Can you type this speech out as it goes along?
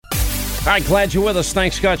All right, glad you're with us.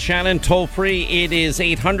 Thanks, Scott Shannon. Toll free, it is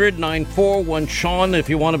 800-941-SEAN if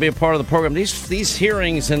you want to be a part of the program. These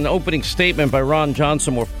hearings and opening statement by Ron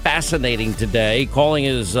Johnson were fascinating today, calling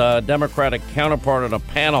his Democratic counterpart on a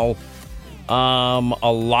panel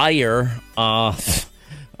a liar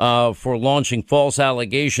for launching false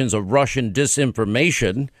allegations of Russian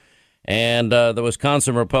disinformation. And the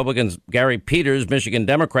Wisconsin Republicans, Gary Peters, Michigan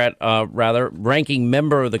Democrat, ranking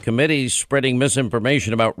member of the committee, spreading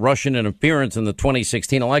misinformation about Russian interference in the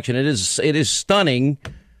 2016 election. It is stunning.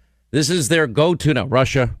 This is their go-to now.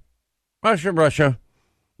 Russia.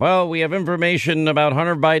 Well, we have information about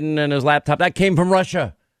Hunter Biden and his laptop. That came from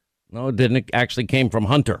Russia. No, it didn't. It actually came from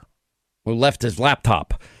Hunter, who left his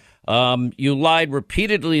laptop. You lied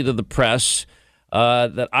repeatedly to the press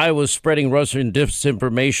that I was spreading Russian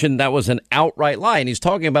disinformation. That was an outright lie. And he's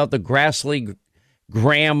talking about the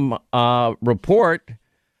Grassley-Graham report.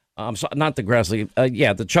 Not the Grassley.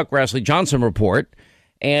 The Chuck Grassley-Johnson report.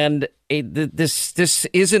 And this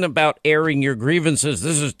isn't about airing your grievances.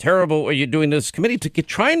 This is terrible. Are you doing this committee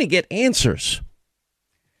trying to get answers?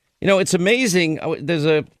 You know, it's amazing. There's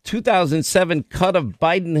a 2007 cut of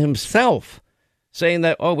Biden himself saying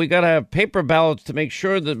that, we got to have paper ballots to make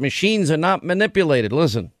sure that machines are not manipulated.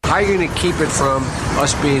 Listen. How are you going to keep it from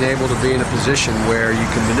us being able to be in a position where you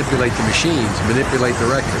can manipulate the machines, manipulate the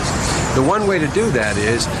records? The one way to do that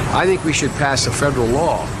is, I think we should pass a federal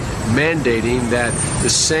law mandating that the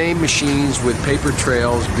same machines with paper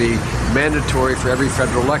trails be mandatory for every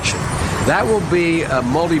federal election. That will be a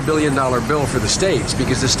multi-billion-dollar bill for the states,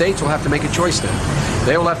 because the states will have to make a choice then.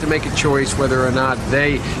 They will have to make a choice whether or not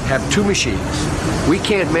they have two machines. We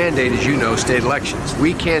can't mandate, as you know, state elections.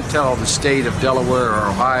 We can't tell the state of Delaware or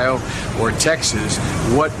Ohio or Texas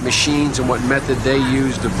what machines and what method they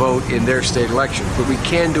use to vote in their state elections, but we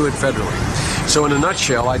can do it federally. So in a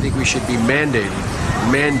nutshell, I think we should be mandating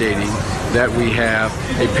that we have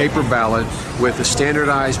a paper ballot with a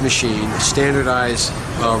standardized machine, standardized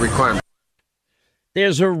requirements.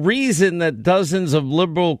 There's a reason that dozens of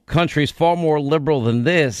liberal countries, far more liberal than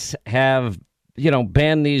this, have,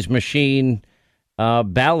 banned these machine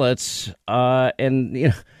ballots.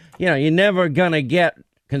 And, you're never going to get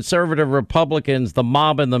conservative Republicans, the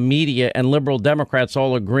mob and the media, and liberal Democrats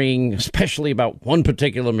all agreeing, especially about one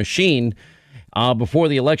particular machine, before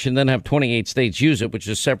the election, then have 28 states use it, which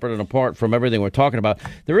is separate and apart from everything we're talking about.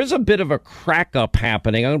 There is a bit of a crack up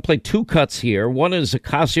happening. I'm going to play two cuts here. One is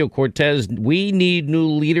Ocasio-Cortez. We need new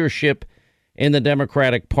leadership in the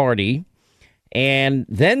Democratic Party. And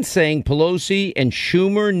then saying Pelosi and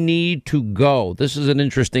Schumer need to go. This is an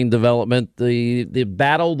interesting development. The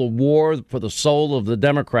battle, the war for the soul of the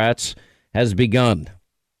Democrats has begun.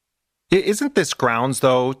 Isn't this grounds,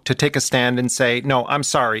 though, to take a stand and say, no, I'm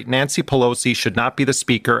sorry, Nancy Pelosi should not be the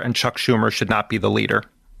speaker and Chuck Schumer should not be the leader?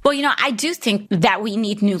 Well, I do think that we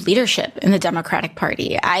need new leadership in the Democratic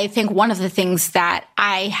Party. I think one of the things that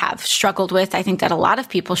I have struggled with, I think that a lot of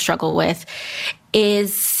people struggle with,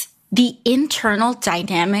 is the internal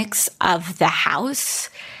dynamics of the House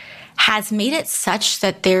has made it such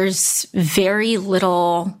that there's very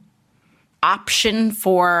little option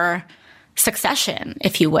for succession,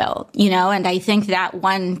 if you will, and I think that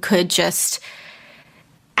one could just,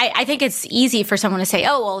 I think it's easy for someone to say,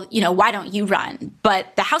 why don't you run?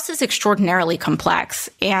 But the House is extraordinarily complex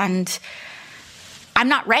and I'm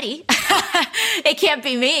not ready. It can't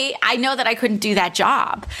be me. I know that I couldn't do that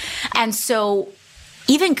job. And so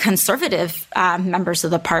even conservative members of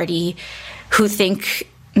the party who think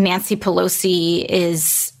Nancy Pelosi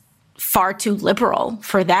is far too liberal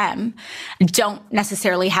for them don't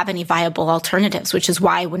necessarily have any viable alternatives, which is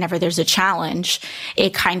why whenever there's a challenge,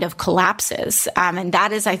 it kind of collapses. And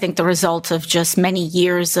that is, I think, the result of just many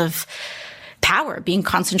years of power being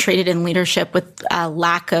concentrated in leadership with a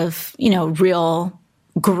lack of, real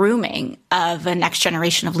grooming of a next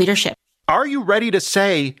generation of leadership. Are you ready to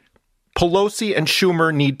say Pelosi and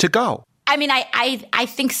Schumer need to go? I mean, I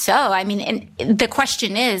think so. I mean, and the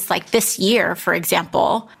question is, like this year, for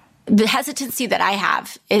example, the hesitancy that I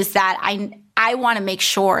have is that I want to make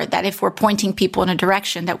sure that if we're pointing people in a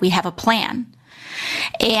direction, that we have a plan.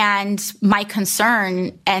 And my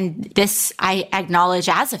concern, and this I acknowledge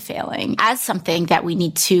as a failing, as something that we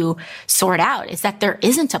need to sort out, is that there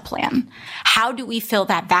isn't a plan. How do we fill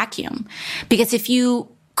that vacuum? Because if you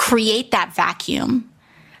create that vacuum,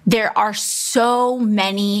 there are so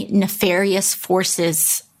many nefarious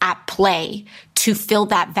forces at play to fill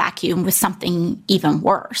that vacuum with something even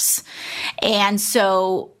worse. And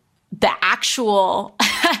so the actual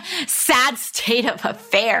sad state of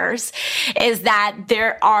affairs is that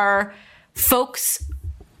there are folks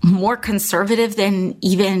more conservative than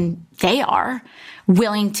even they are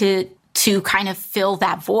willing to to kind of fill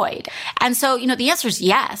that void. And so, the answer is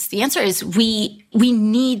yes. The answer is we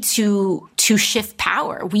need to shift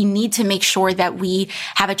power. We need to make sure that we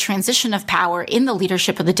have a transition of power in the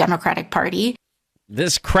leadership of the Democratic Party.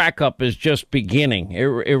 This crack up is just beginning. It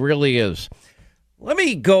really is. Let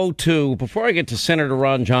me go to, before I get to Senator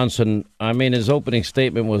Ron Johnson, I mean, his opening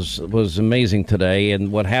statement was amazing today,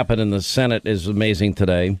 and what happened in the Senate is amazing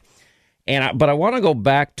today. But I want to go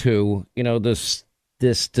back to,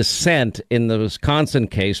 this dissent in the Wisconsin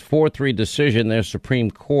case, 4-3 decision, their Supreme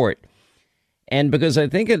Court. And because I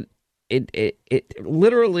think it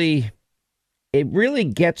literally, it really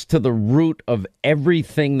gets to the root of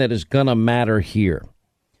everything that is going to matter here.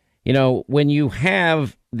 When you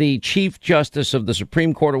have the Chief Justice of the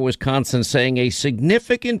Supreme Court of Wisconsin saying a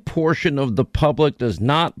significant portion of the public does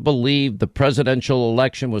not believe the presidential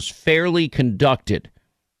election was fairly conducted,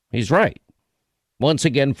 he's right. Once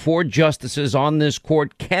again, 4 justices on this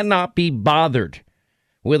court cannot be bothered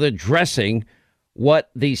with addressing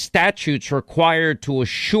what the statutes require to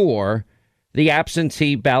assure the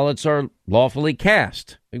absentee ballots are lawfully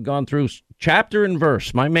cast. We've gone through chapter and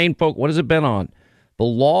verse. My main focus, what has it been on? The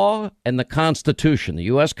law and the Constitution, the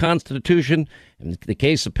U.S. Constitution, in the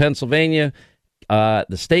case of Pennsylvania, the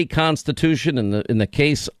state Constitution, in the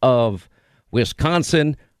case of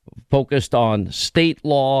Wisconsin, focused on state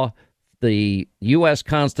law, the U.S.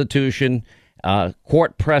 Constitution,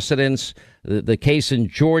 court precedents, the case in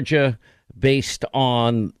Georgia based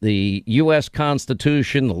on the U.S.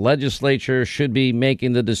 Constitution. The legislature should be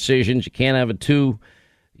making the decisions. You can't have two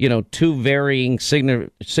varying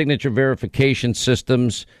signature verification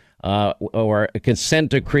systems or a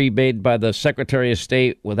consent decree made by the Secretary of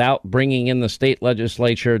State without bringing in the state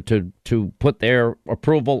legislature to put their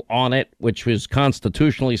approval on it, which was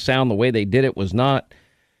constitutionally sound. The way they did it was not.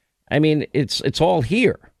 I mean, it's all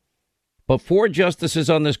here. But 4 justices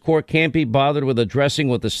on this court can't be bothered with addressing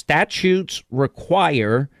what the statutes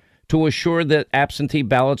require to assure that absentee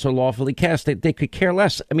ballots are lawfully cast. They could care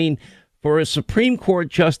less. I mean, for a Supreme Court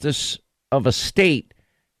justice of a state,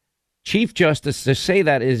 Chief Justice, to say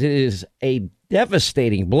that is a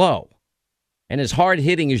devastating blow and as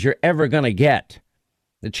hard-hitting as you're ever going to get.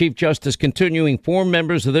 The Chief Justice continuing 4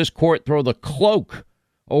 members of this court throw the cloak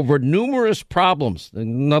over numerous problems.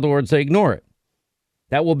 In other words, they ignore it.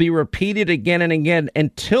 That will be repeated again and again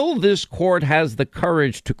until this court has the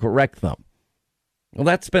courage to correct them. Well,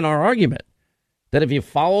 that's been our argument, that if you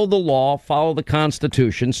follow the law, follow the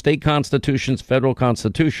Constitution, state constitutions, federal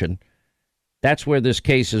constitution, that's where this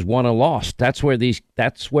case is won or lost. That's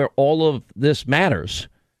where all of this matters.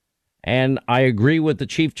 And I agree with the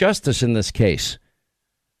Chief Justice in this case.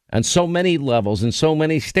 On so many levels, in so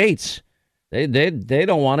many states, they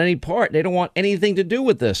don't want any part. They don't want anything to do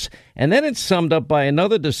with this. And then it's summed up by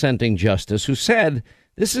another dissenting justice who said,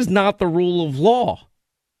 this is not the rule of law.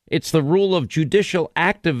 It's the rule of judicial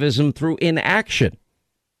activism through inaction.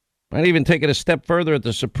 I'd even take it a step further at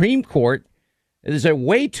the Supreme Court. There's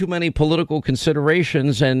way too many political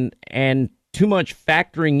considerations and too much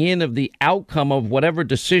factoring in of the outcome of whatever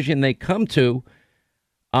decision they come to,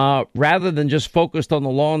 rather than just focused on the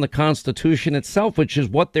law and the Constitution itself, which is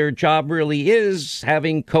what their job really is,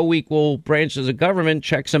 having co-equal branches of government,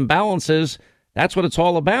 checks and balances. That's what it's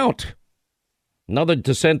all about. Another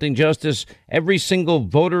dissenting justice, every single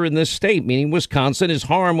voter in this state, meaning Wisconsin, is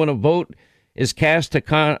harmed when a vote is cast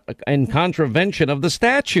in contravention of the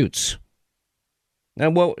statutes.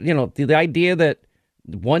 And, well, the idea that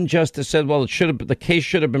one justice said, well, the case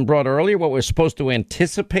should have been brought earlier, what we're supposed to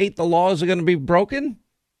anticipate the laws are going to be broken?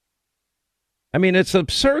 I mean, it's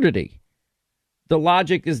absurdity. The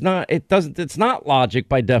logic is it's not logic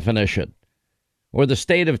by definition. Or the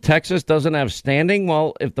state of Texas doesn't have standing.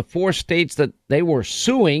 Well, if the 4 states that they were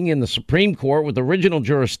suing in the Supreme Court with original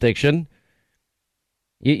jurisdiction,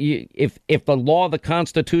 if the law, the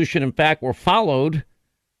Constitution, in fact, were followed,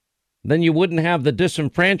 then you wouldn't have the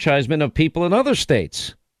disenfranchisement of people in other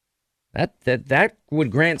states. That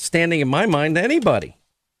would grant standing, in my mind, to anybody.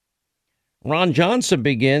 Ron Johnson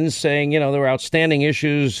begins saying, there were outstanding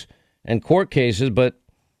issues and court cases, but,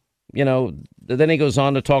 then he goes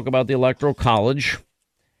on to talk about the Electoral College.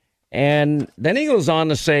 And then he goes on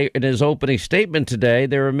to say in his opening statement today,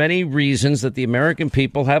 there are many reasons that the American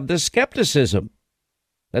people have this skepticism,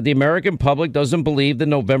 that the American public doesn't believe the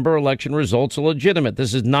November election results are legitimate.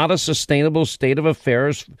 This is not a sustainable state of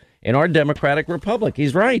affairs in our democratic republic.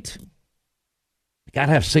 He's right. You got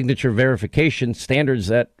to have signature verification standards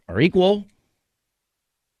that are equal.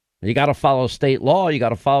 You got to follow state law. You got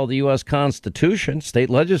to follow the U.S. Constitution.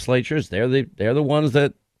 State legislatures, they're the ones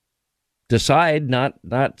that decide, not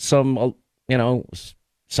some,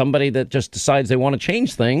 somebody that just decides they want to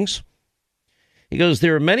change things. He goes,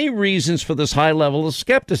 there are many reasons for this high level of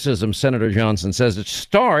skepticism, Senator Johnson says. It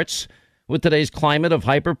starts with today's climate of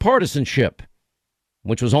hyperpartisanship,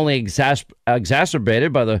 which was only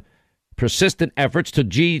exacerbated by the persistent efforts to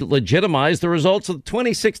delegitimize the results of the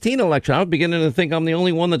 2016 election. I'm beginning to think I'm the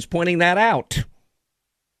only one that's pointing that out.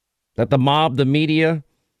 That the mob, the media,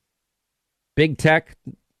 big tech,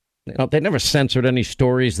 they never censored any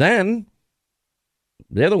stories then.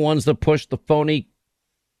 They're the ones that pushed the phony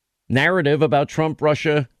narrative about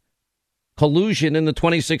Trump-Russia collusion in the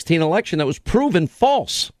 2016 election that was proven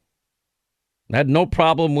false. Had no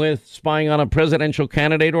problem with spying on a presidential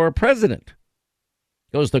candidate or a president.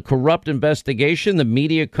 Goes the corrupt investigation, the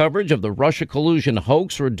media coverage of the Russia collusion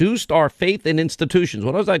hoax reduced our faith in institutions.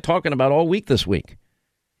 What was I talking about all week this week?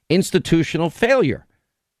 Institutional failure.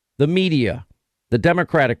 The media, the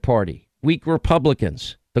Democratic Party, weak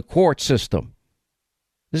Republicans, the court system.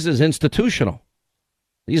 This is institutional.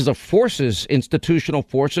 These are forces, institutional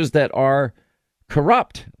forces that are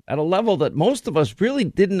corrupt at a level that most of us really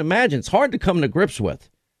didn't imagine. It's hard to come to grips with.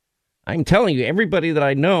 I'm telling you, everybody that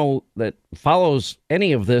I know that follows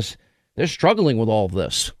any of this, they're struggling with all of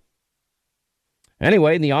this.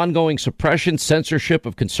 Anyway, the ongoing suppression, censorship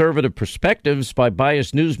of conservative perspectives by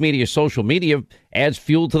biased news media, social media adds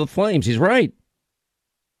fuel to the flames. He's right.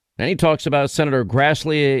 And he talks about Senator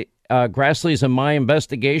Grassley's and my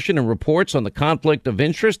investigation and reports on the conflict of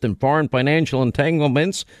interest and foreign financial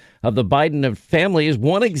entanglements of the Biden family is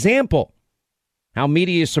one example how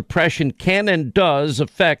media suppression can and does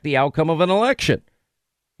affect the outcome of an election.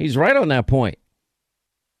 He's right on that point.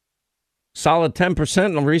 Solid 10%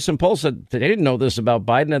 in a recent poll said they didn't know this about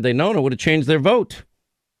Biden. Had they known, it would have changed their vote.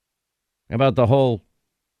 About the whole,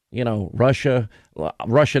 Russian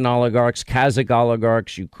oligarchs, Kazakh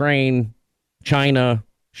oligarchs, Ukraine, China,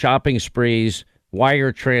 shopping sprees,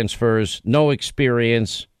 wire transfers, no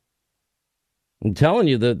experience. I'm telling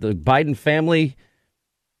you, the Biden family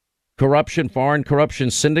corruption, foreign corruption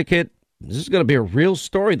syndicate, this is going to be a real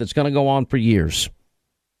story that's going to go on for years.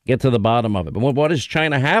 Get to the bottom of it. But what does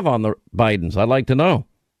China have on the Bidens? I'd like to know.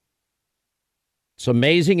 It's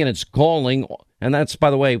amazing and it's galling. And that's, by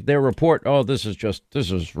the way, their report. Oh, this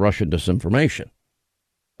is Russian disinformation.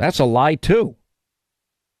 That's a lie, too.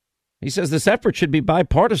 He says this effort should be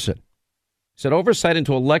bipartisan. He said oversight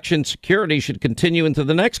into election security should continue into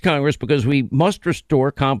the next Congress because we must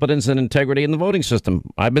restore confidence and integrity in the voting system.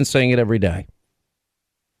 I've been saying it every day.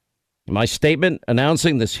 In my statement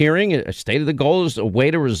announcing this hearing, I stated the goal is a way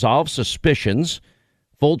to resolve suspicions,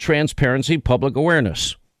 full transparency, public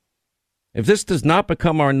awareness. If this does not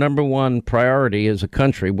become our number one priority as a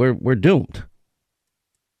country, we're doomed.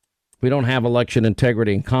 We don't have election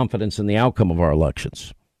integrity and confidence in the outcome of our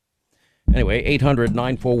elections. Anyway,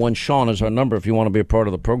 800-941-SEAN is our number if you want to be a part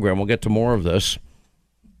of the program. We'll get to more of this.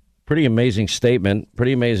 Pretty amazing statement,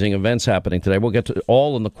 pretty amazing events happening today. We'll get to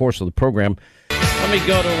all in the course of the program. Let me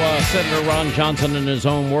go to Senator Ron Johnson in his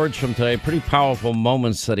own words from today. Pretty powerful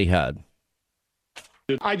moments that he had.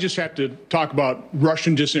 I just have to talk about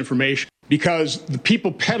Russian disinformation because the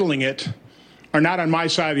people peddling it are not on my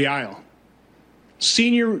side of the aisle.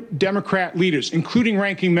 Senior Democrat leaders, including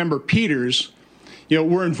Ranking Member Peters,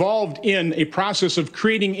 were involved in a process of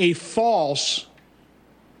creating a false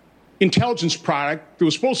intelligence product that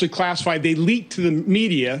was supposedly classified. They leaked to the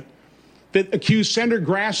media that accused Senator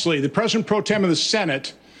Grassley, the President Pro Tem of the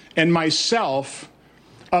Senate, and myself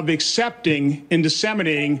of accepting and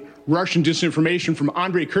disseminating Russian disinformation from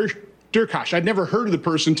Andrei Derkach. I'd never heard of the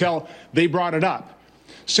person until they brought it up.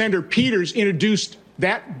 Senator Peters introduced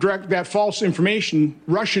that false information,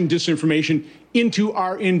 Russian disinformation, into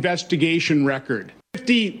our investigation record.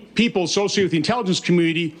 50 people associated with the intelligence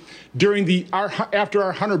community after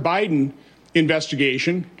our Hunter Biden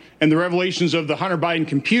investigation and the revelations of the Hunter Biden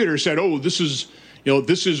computer said, "Oh, this is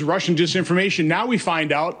Russian disinformation." Now we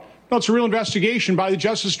find out, no, it's a real investigation by the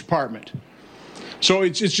Justice Department. So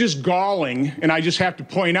it's just galling, and I just have to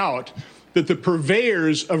point out that the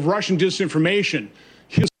purveyors of Russian disinformation,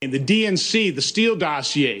 the DNC, the Steele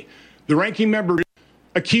dossier, the ranking member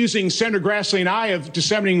accusing Senator Grassley and I of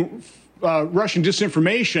disseminating Russian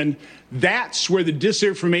disinformation, that's where the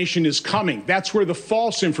disinformation is coming. That's where the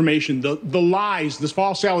false information, the lies, the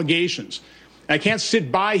false allegations. I can't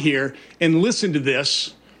sit by here and listen to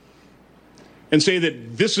this and say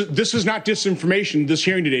that this is not disinformation, this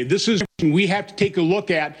hearing today. This is we have to take a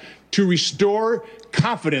look at to restore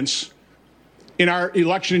confidence in our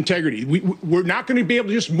election integrity. We're not going to be able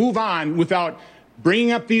to just move on without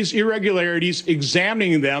bringing up these irregularities,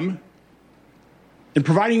 examining them, and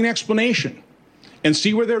providing an explanation and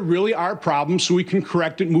see where there really are problems so we can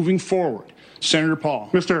correct it moving forward. Senator Paul.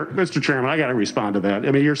 Mr. Chairman, I got to respond to that.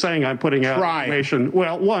 I mean, you're saying I'm putting out information.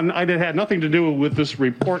 Well, one, it had nothing to do with this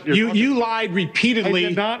report. You lied repeatedly. I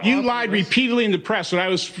did not. You lied repeatedly in the press when I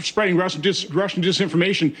was spreading Russian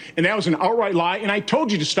disinformation, and that was an outright lie. And I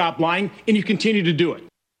told you to stop lying, and you continue to do it.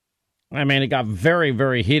 I mean, it got very,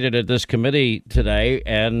 very heated at this committee today,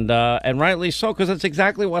 and rightly so, because that's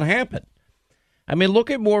exactly what happened. I mean,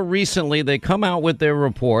 look at more recently. They come out with their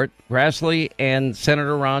report, Grassley and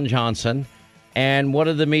Senator Ron Johnson. And what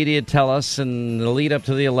did the media tell us in the lead up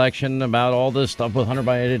to the election about all this stuff with Hunter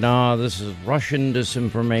Biden? No, this is Russian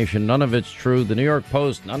disinformation. None of it's true. The New York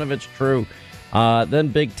Post, none of it's true. Then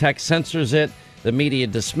big tech censors it. The media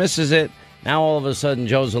dismisses it. Now all of a sudden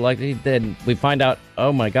Joe's elected. Then we find out,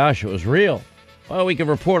 oh my gosh, it was real. Well, we can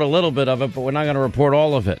report a little bit of it, but we're not going to report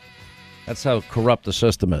all of it. That's how corrupt the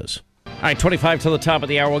system is. All right, 25 to the top of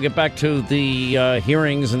the hour. We'll get back to the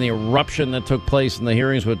hearings and the eruption that took place in the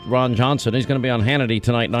hearings with Ron Johnson. He's going to be on Hannity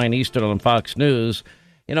tonight, 9 Eastern on Fox News.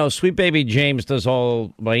 You know, Sweet Baby James does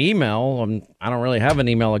all my email. I don't really have an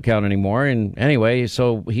email account anymore. And anyway,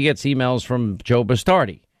 so he gets emails from Joe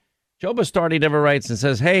Bastardi. Joe Bastardi never writes and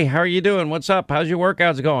says, hey, how are you doing? What's up? How's your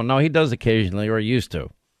workouts going? No, he does occasionally, or he used to.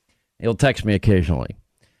 He'll text me occasionally.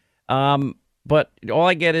 But all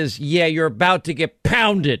I get is, yeah, you're about to get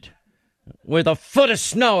pounded with a foot of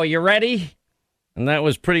snow. Are you ready? And that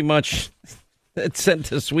was pretty much it sent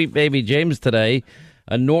to Sweet Baby James today.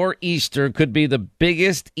 A nor'easter could be the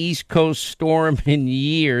biggest East Coast storm in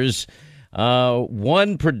years.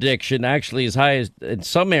 One prediction, actually as high as, in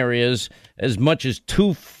some areas, as much as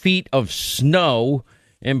 2 feet of snow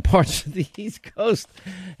in parts of the East Coast.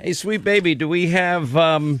 Hey, Sweet Baby, do we have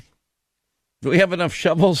enough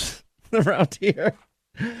shovels around here?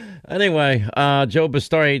 Anyway, Joe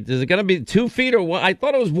Bastardi, is it going to be 2 feet or what? I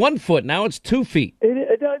thought it was 1 foot. Now it's 2 feet.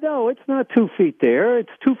 No, it's not 2 feet there. It's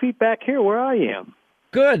 2 feet back here where I am.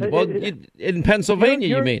 Good. Well, in Pennsylvania,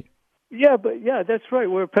 you mean? Yeah, that's right.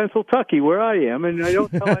 We're Pennsylvania, where I am, and I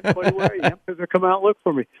don't tell anybody where I am because they come out and look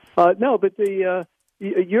for me. No, but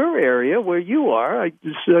your area where you are, I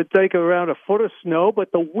just take around a foot of snow,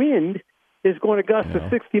 but the wind is going to gust to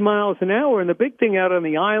 60 miles an hour. And the big thing out on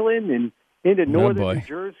the island and into northern New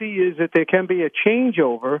Jersey is that there can be a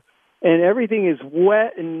changeover, and everything is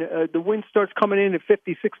wet, and the wind starts coming in at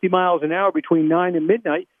 50, 60 miles an hour between 9 and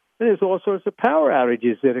midnight. And there's all sorts of power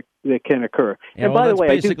outages that can occur. Yeah, and well, by the way,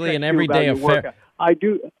 basically an everyday affair. I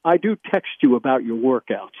do text you about your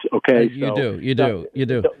workouts. Okay, you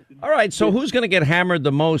do. All right. So who's going to get hammered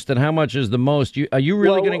the most, and how much is the most? Are you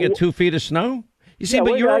really going to get 2 feet of snow? You see,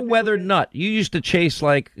 but you're a weather nut. You used to chase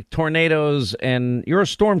like tornadoes, and you're a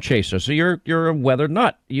storm chaser. So you're a weather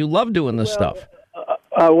nut. You love doing this stuff.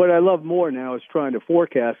 What I love more now is trying to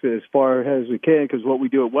forecast it as far as we can, because what we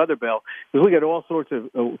do at Weather Bell is we get all sorts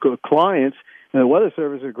of clients, and the Weather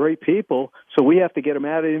Service are great people, so we have to get them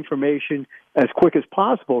out of information as quick as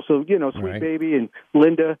possible. So, Sweet Baby and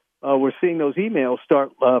Linda, we're seeing those emails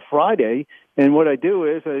start Friday, and what I do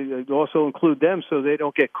is I also include them so they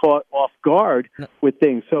don't get caught off guard with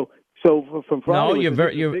things. So from Friday...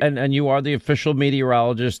 No, and you are the official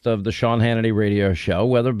meteorologist of the Sean Hannity radio show,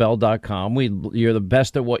 weatherbell.com. You're the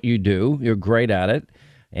best at what you do. You're great at it.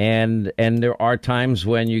 And there are times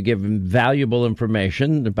when you give valuable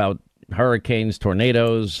information about hurricanes,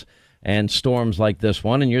 tornadoes, and storms like this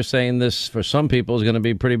one. And you're saying this, for some people, is going to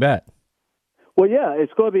be pretty bad. Well, yeah,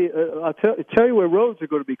 it's going to be. I'll tell you where roads are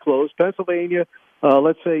going to be closed. Pennsylvania,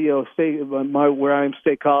 let's say, where I am,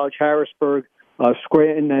 State College, Harrisburg,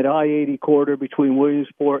 Scranton, that I-80 corridor between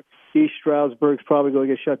Williamsport, East Stroudsburg's probably going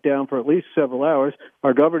to get shut down for at least several hours.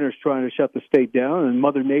 Our governor's trying to shut the state down, and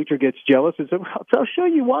Mother Nature gets jealous and says, I'll show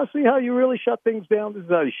you. Want to see how you really shut things down? This is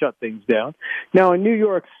how you shut things down. Now, in New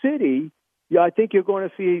York City, I think you're going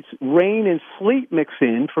to see rain and sleet mix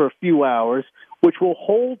in for a few hours, which will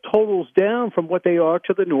hold totals down from what they are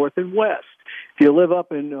to the north and west. If you live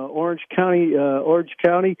up in Orange County,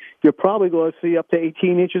 you're probably going to see up to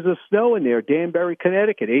 18 inches of snow in there. Danbury,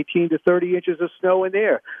 Connecticut, 18 to 30 inches of snow in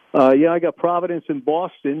there. I got Providence and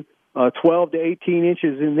Boston, 12 to 18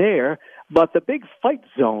 inches in there. But the big fight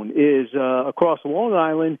zone is across Long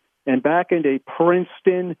Island and back into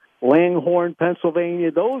Princeton, Langhorne,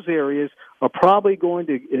 Pennsylvania. Those areas are probably going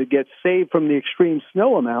to get saved from the extreme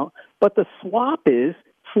snow amount. But the swap is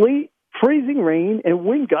sleet, freezing rain, and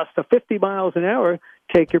wind gusts of 50 miles an hour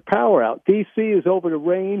take your power out. D.C. is over the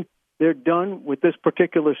rain. They're done with this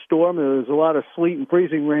particular storm. There's a lot of sleet and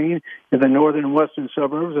freezing rain in the northern and western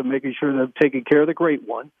suburbs and making sure they're taking care of the great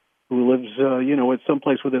one. who lives, in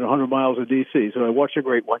someplace within 100 miles of D.C., so I watch a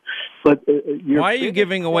great one. But why are you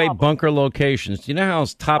giving away bunker locations? Do you know how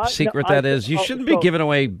top secret that is? You shouldn't be giving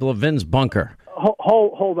away Levin's bunker.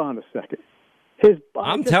 Hold on a second.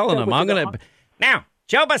 I'm telling him. I'm going to... Now,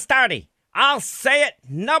 Joe Bastardi, I'll say it.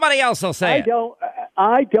 Nobody else will say it.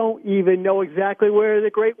 I don't even know exactly where the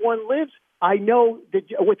great one lives. I know that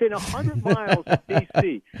within 100 miles of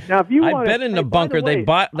D.C. Now, if you want, I've been in the bunker.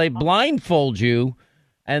 They blindfold you,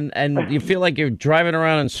 and you feel like you're driving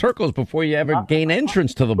around in circles before you ever gain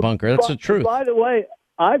entrance to the bunker. That's the truth. By the way,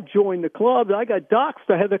 I've joined the club. I got doxxed.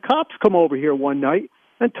 I had the cops come over here one night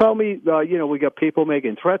and tell me, we got people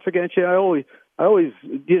making threats against you. I always,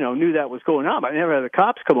 knew that was going on. I never had the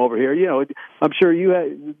cops come over here. I'm sure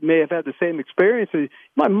you may have had the same experience.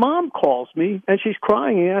 My mom calls me, and she's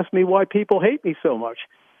crying and asks me why people hate me so much.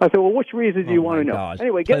 I said, well, which reason do you want to know? Gosh.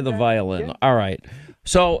 Anyway, play the violin. All right.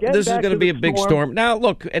 So this is going to be a big storm. Now,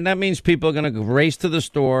 look, and that means people are going to race to the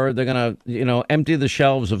store. They're going to, empty the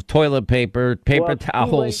shelves of toilet paper,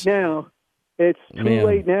 towels. It's too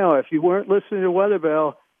late now. If you weren't listening to Weather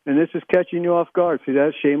Bell, and this is catching you off guard. See,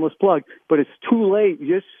 that's a shameless plug. But it's too late.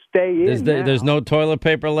 Just stay in. There's no toilet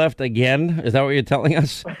paper left again? Is that what you're telling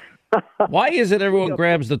us? Why is it everyone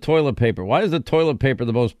grabs the toilet paper? Why is the toilet paper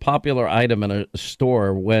the most popular item in a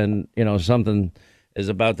store when, something is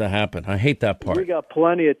about to happen? I hate that part. We got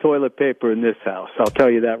plenty of toilet paper in this house. I'll tell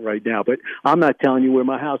you that right now. But I'm not telling you where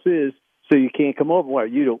my house is, so you can't come over. Well,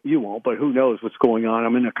 you won't, but who knows what's going on.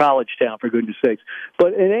 I'm in a college town, for goodness sakes.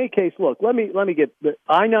 But in any case, look, let me get the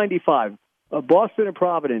I-95, Boston and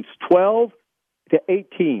Providence, 12 to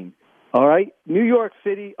 18. All right? New York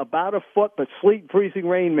City, about a foot, but sleet and freezing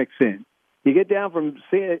rain mix in. You get down from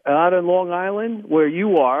out on Long Island, where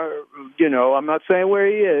you are, I'm not saying where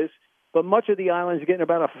he is, but much of the island is getting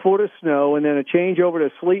about a foot of snow, and then a change over to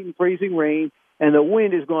sleet and freezing rain, and the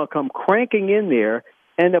wind is going to come cranking in there.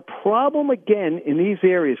 And the problem, again, in these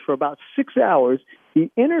areas for about 6 hours,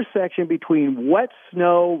 the intersection between wet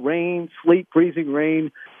snow, rain, sleet, freezing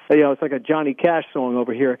rain, it's like a Johnny Cash song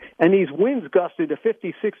over here, and these winds gusting to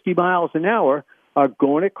 50, 60 miles an hour are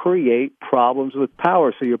going to create problems with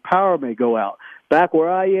power, so your power may go out. Back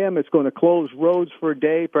where I am, it's going to close roads for a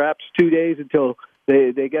day, perhaps 2 days until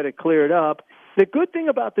they get it cleared up. The good thing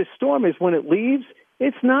about this storm is when it leaves,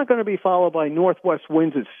 it's not going to be followed by northwest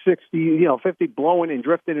winds at 60, 50 blowing and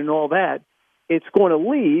drifting and all that. It's going to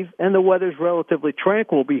leave, and the weather's relatively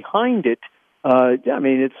tranquil behind it.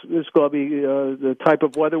 It's going to be the type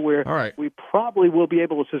of weather where we probably will be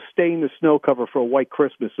able to sustain the snow cover for a white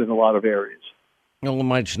Christmas in a lot of areas. Well, it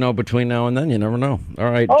might snow between now and then. You never know.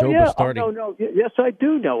 All right, Joe Bastardi. No. Yes, I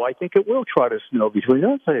do know. I think it will try to snow between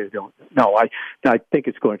us. I don't. No, I think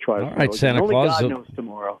it's going to try to snow. All right, Santa Claus. Only God knows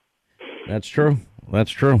tomorrow. That's true.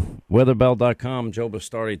 Weatherbell.com. Joe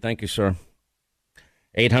Bastardi. Thank you, sir.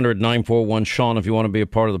 800-941-SEAN if you want to be a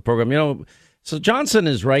part of the program. So Johnson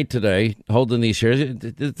is right today, holding these shares.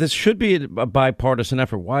 This should be a bipartisan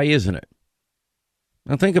effort. Why isn't it?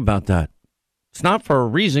 Now think about that. It's not for a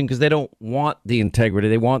reason, because they don't want the integrity.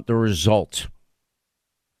 They want the result.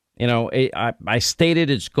 I stated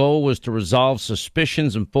its goal was to resolve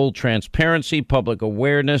suspicions and full transparency, public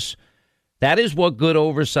awareness. That is what good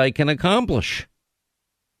oversight can accomplish.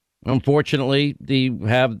 Unfortunately, the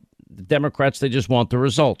Democrats, they just want the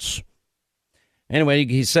results. Anyway,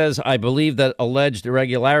 he says, I believe that alleged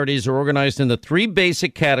irregularities are organized into three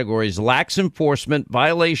basic categories: lax enforcement,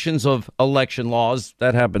 violations of election laws,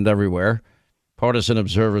 that happened everywhere, partisan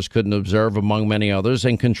observers couldn't observe, among many others,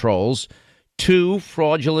 and controls; 2,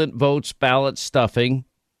 fraudulent votes, ballot stuffing;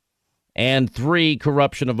 and 3,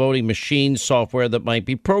 corruption of voting machines, software that might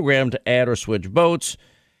be programmed to add or switch votes.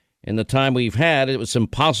 In the time we've had, it was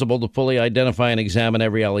impossible to fully identify and examine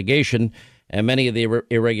every allegation, and many of the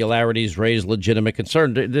irregularities raise legitimate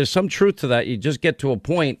concern. There's some truth to that. You just get to a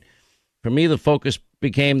point. For me, the focus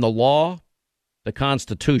became the law, the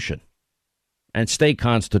Constitution, and state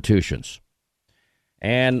constitutions.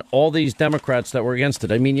 And all these Democrats that were against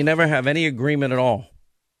it. I mean, you never have any agreement at all.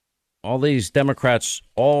 All these Democrats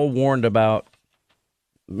all warned about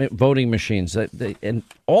voting machines, and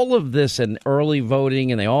all of this, and early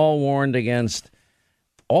voting, and they all warned against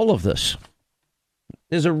all of this.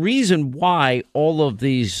 There's a reason why all of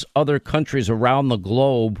these other countries around the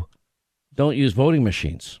globe don't use voting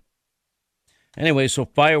machines. Anyway, so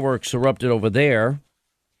fireworks erupted over there,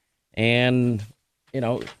 and, I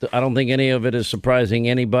don't think any of it is surprising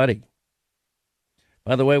anybody.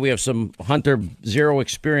 By the way, we have some Zero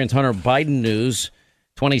Experience Hunter Biden news.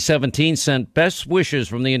 2017 sent best wishes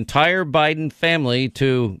from the entire Biden family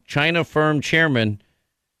to China firm chairman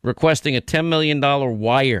requesting a $10 million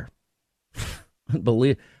wire.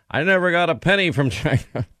 I never got a penny from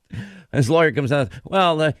China. His lawyer comes out,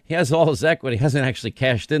 well, he has all his equity, hasn't actually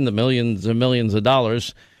cashed in the millions and millions of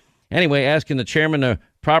dollars. Anyway, asking the chairman to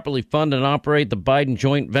properly fund and operate the Biden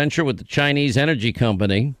joint venture with the Chinese energy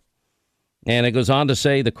company. And it goes on to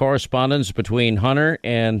say the correspondence between Hunter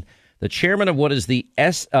and the chairman of what is the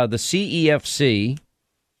CEFC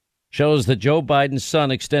shows that Joe Biden's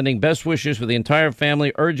son extending best wishes for the entire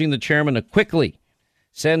family, urging the chairman to quickly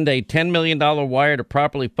send a $10 million wire to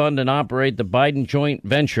properly fund and operate the Biden joint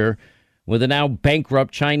venture with a now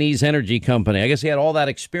bankrupt Chinese energy company. I guess he had all that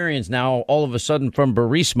experience now all of a sudden from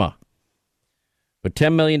Burisma. But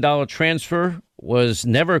 $10 million transfer was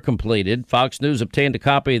never completed. Fox News obtained a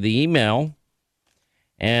copy of the email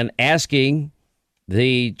and asking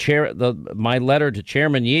my letter to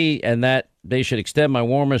Chairman Yi, and that they should extend my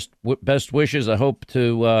warmest, best wishes. I hope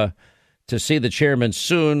to see the chairman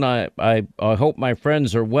soon. I hope my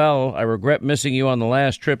friends are well. I regret missing you on the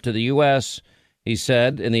last trip to the U.S., he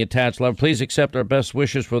said in the attached letter. Please accept our best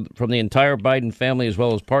wishes from the entire Biden family as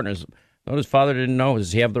well as partners. What his father didn't know.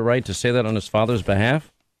 Does he have the right to say that on his father's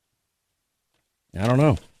behalf? I don't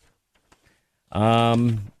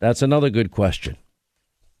know. That's another good question.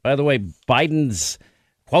 By the way, Biden's,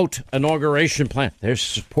 quote, inauguration plan. They're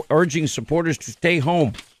urging supporters to stay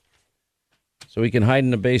home so he can hide in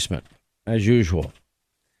the basement, as usual.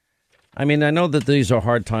 I mean, I know that these are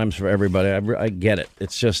hard times for everybody. I get it.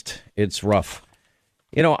 It's rough.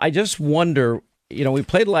 I just wonder, we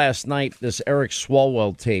played last night this Eric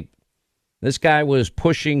Swalwell tape. This guy was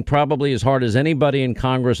pushing probably as hard as anybody in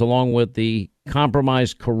Congress, along with the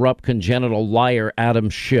compromised, corrupt, congenital liar Adam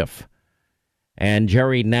Schiff and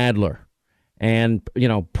Jerry Nadler, and,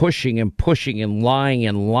 pushing and lying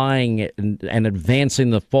and advancing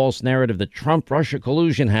the false narrative that Trump-Russia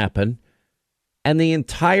collusion happened. And the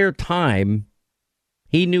entire time,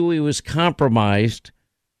 he knew he was compromised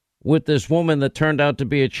with this woman that turned out to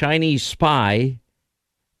be a Chinese spy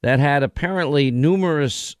that had apparently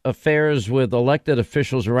numerous affairs with elected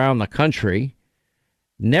officials around the country,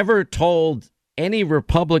 never told any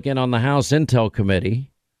Republican on the House Intel Committee.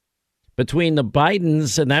 Between the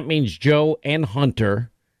Bidens, and that means Joe and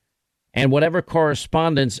Hunter, and whatever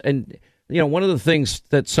correspondence. And, one of the things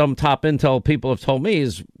that some top intel people have told me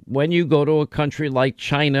is when you go to a country like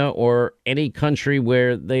China or any country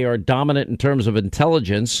where they are dominant in terms of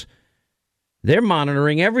intelligence, they're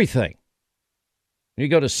monitoring everything. You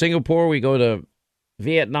go to Singapore, we go to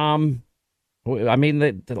Vietnam. I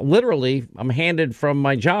mean, literally, I'm handed from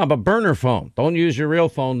my job a burner phone. Don't use your real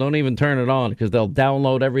phone. Don't even turn it on because they'll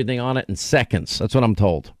download everything on it in seconds. That's what I'm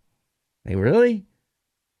told. Hey, really?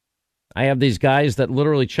 I have these guys that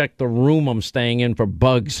literally check the room I'm staying in for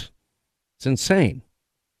bugs. It's insane.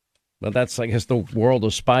 But that's, I guess, the world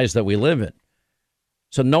of spies that we live in.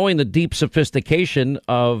 So knowing the deep sophistication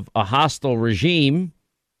of a hostile regime,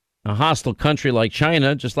 a hostile country like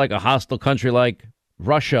China, just like a hostile country like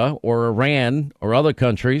Russia or Iran or other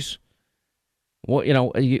countries.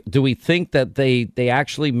 Well, do we think that they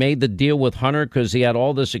actually made the deal with Hunter because he had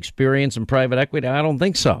all this experience in private equity? I don't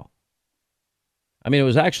think so. I mean, it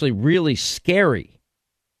was actually really scary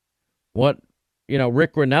what,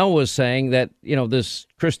 Rick Grinnell was saying, that, this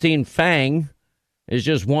Christine Fang is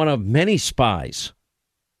just one of many spies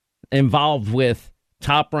involved with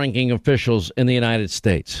top-ranking officials in the United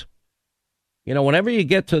States. Whenever you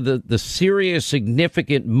get to the serious,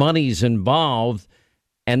 significant monies involved,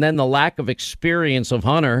 and then the lack of experience of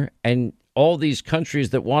Hunter and all these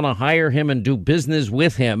countries that want to hire him and do business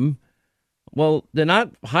with him, well, they're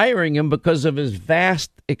not hiring him because of his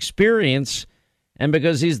vast experience and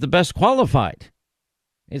because he's the best qualified.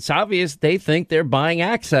 It's obvious they think they're buying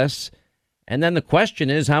access. And then the question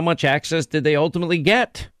is, how much access did they ultimately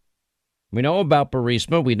get? We know about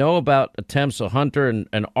Burisma. We know about attempts of Hunter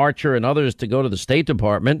and Archer and others to go to the State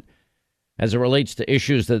Department as it relates to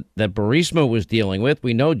issues that Burisma was dealing with.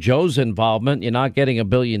 We know Joe's involvement. You're not getting $1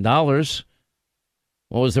 billion.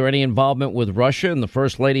 Well, was there any involvement with Russia and the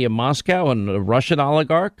First Lady of Moscow and the Russian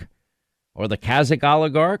oligarch or the Kazakh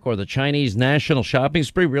oligarch or the Chinese national shopping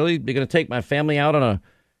spree? Really? You're going to take my family out on a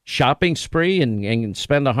shopping spree and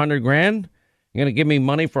spend $100,000? You're going to give me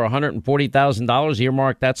money for $140,000,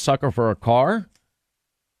 earmark that sucker for a car?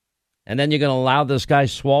 And then you're going to allow this guy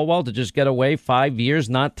Swalwell to just get away 5 years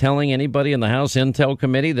not telling anybody in the House Intel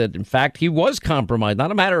Committee that, in fact, he was compromised.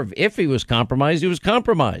 Not a matter of if he was compromised, he was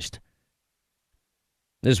compromised.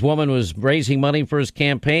 This woman was raising money for his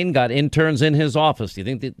campaign, got interns in his office. Do you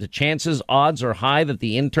think that the odds are high that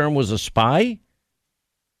the intern was a spy?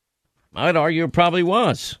 I'd argue it probably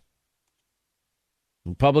was.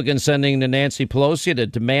 Republicans sending to Nancy Pelosi to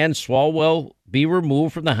demand Swalwell be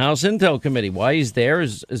removed from the House Intel Committee. Why he's there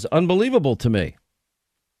is unbelievable to me.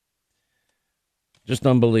 Just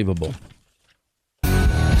unbelievable. All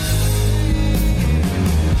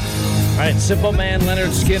right, Simple Man,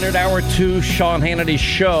 Leonard Skinner, Hour 2, Sean Hannity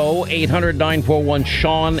Show.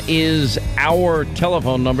 800-941-SEAN is our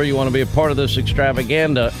telephone number. You want to be a part of this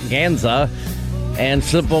extravaganza. And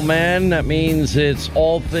Simple Man, that means it's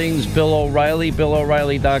all things Bill O'Reilly,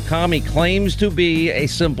 BillO'Reilly.com. He claims to be a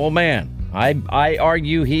simple man. I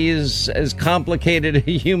argue he is as complicated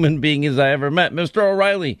a human being as I ever met. Mr.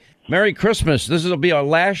 O'Reilly, Merry Christmas. This will be our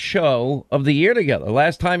last show of the year together.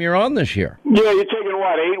 Last time you're on this year. Yeah, you're taking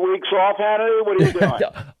what, 8 weeks off, Hannity? What are you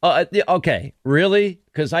doing? Okay, really?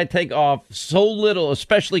 Because I take off so little,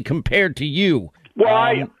 especially compared to you. Well,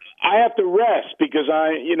 I have to rest because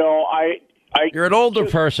you're an older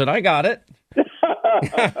person. I got it.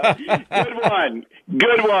 Good one.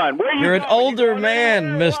 You're an older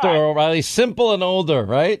man, Mr. O'Reilly. Simple and older,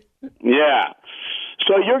 right? Yeah.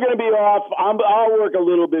 So you're going to be off. I'll work a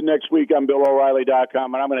little bit next week on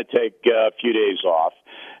BillO'Reilly.com, and I'm going to take a few days off.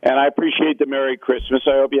 And I appreciate the Merry Christmas.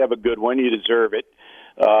 I hope you have a good one. You deserve it.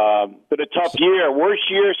 Been a tough year. Worst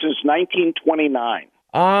year since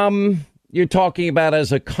 1929. You're talking about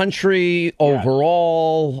as a country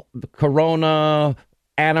overall, corona,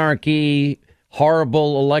 anarchy,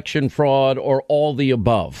 horrible election fraud, or all the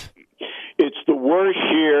above? It's the worst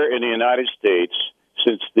year in the United States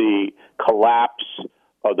since the collapse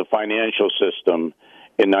of the financial system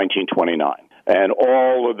in 1929. And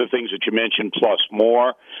all of the things that you mentioned, plus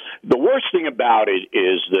more. The worst thing about it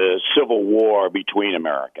is the civil war between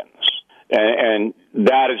Americans. And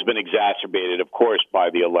that has been exacerbated, of course, by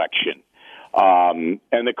the election. And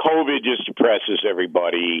the COVID just depresses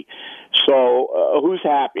everybody. So who's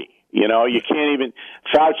happy? You know, you can't even,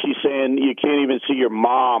 Fauci saying you can't even see your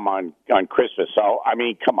mom on Christmas. So, I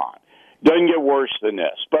mean, come on. Doesn't get worse than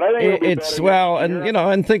this. But I think it's, well, and, you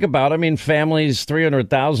know, and think about it. I mean, families,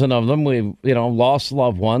 300,000 of them, we've, you know, lost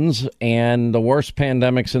loved ones, and the worst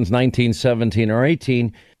pandemic since 1917 or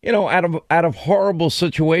 18. You know, out of horrible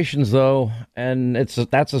situations, though, and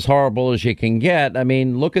that's as horrible as you can get. I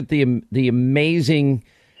mean, look at the amazing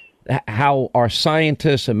how our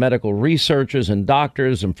scientists and medical researchers and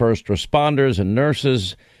doctors and first responders and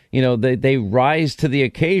nurses, you know, they rise to the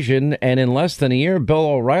occasion. And in less than a year, Bill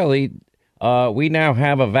O'Reilly, we now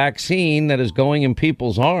have a vaccine that is going in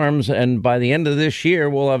people's arms. And by the end of this year,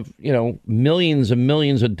 we'll have, you know, millions and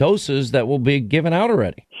millions of doses that will be given out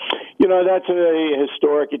already. You know, that's a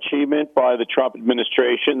historic achievement by the Trump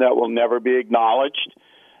administration that will never be acknowledged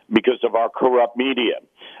because of our corrupt media.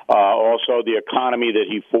 Also, the economy that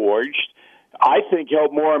he forged, I think,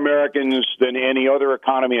 helped more Americans than any other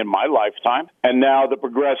economy in my lifetime. And now the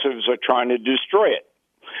progressives are trying to destroy it.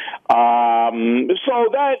 So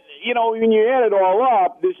that, you know, when you add it all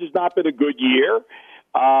up, this has not been a good year.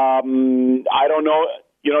 I don't know.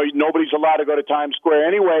 You know, nobody's allowed to go to Times Square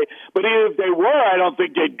anyway. But even if they were, I don't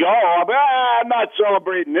think they'd go. I'm not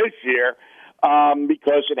celebrating this year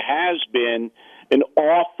because it has been an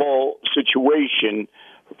awful situation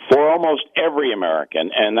for almost every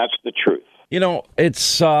American, and that's the truth. You know,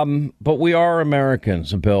 it's, but we are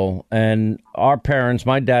Americans, Bill, and our parents,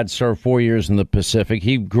 my dad served 4 years in the Pacific.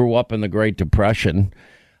 He grew up in the Great Depression.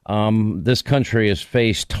 This country has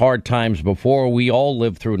faced hard times before. We all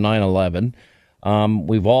lived through 9/11.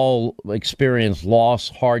 We've all experienced loss,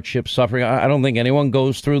 hardship, suffering. I don't think anyone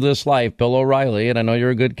goes through this life, Bill O'Reilly, and I know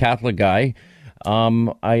you're a good Catholic guy.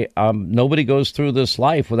 Nobody goes through this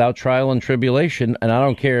life without trial and tribulation, and I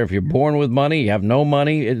don't care if you're born with money, you have no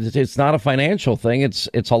money. It's not a financial thing.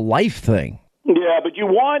 It's a life thing. Yeah, but you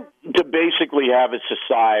want to basically have a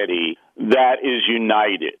society that is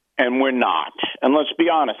united, and we're not. And let's be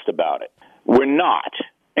honest about it. We're not.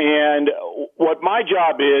 And what my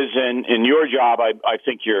job is, and your job, I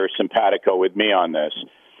think you're simpatico with me on this,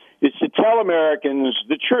 is to tell Americans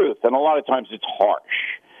the truth. And a lot of times it's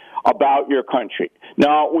harsh about your country.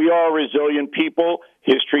 Now, we are a resilient people.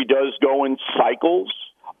 History does go in cycles.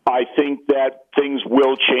 I think that things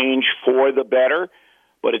will change for the better,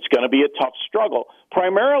 but it's going to be a tough struggle,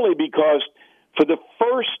 primarily because for the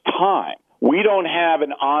first time, we don't have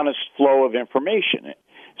an honest flow of information.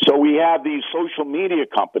 So we have these social media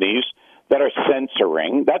companies that are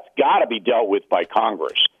censoring. That's got to be dealt with by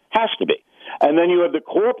Congress. Has to be. And then you have the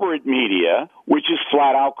corporate media, which is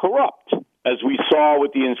flat out corrupt, as we saw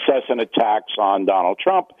with the incessant attacks on Donald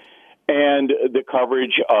Trump and the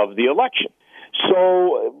coverage of the election.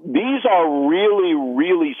 So these are really,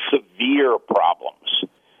 really severe problems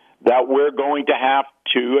that we're going to have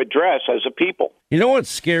to address as a people. You know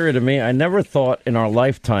what's scary to me? I never thought in our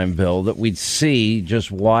lifetime, Bill, that we'd see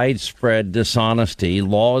just widespread dishonesty,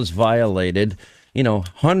 laws violated,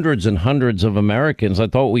 hundreds and hundreds of Americans. I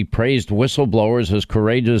thought we praised whistleblowers as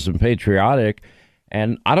courageous and patriotic.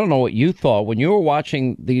 And I don't know what you thought when you were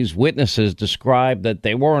watching these witnesses describe that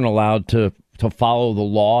they weren't allowed to follow the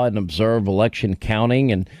law and observe election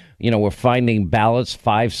counting. And, we're finding ballots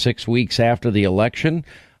 5-6 weeks after the election.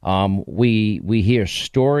 We hear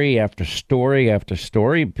story after story after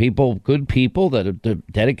story, good people that have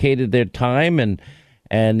dedicated their time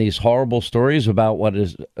and these horrible stories about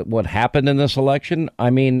what happened in this election.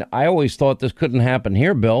 I mean, I always thought this couldn't happen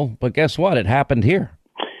here, Bill, but guess what? It happened here.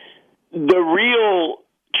 The real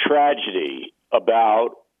tragedy about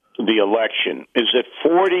the election is that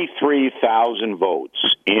 43,000 votes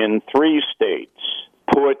in 3 states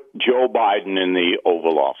put Joe Biden in the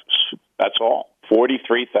Oval Office. That's all,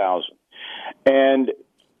 43,000. And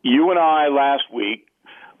you and I last week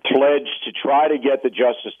pledged to try to get the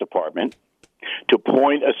Justice Department to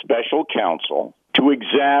appoint a special counsel to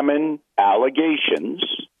examine allegations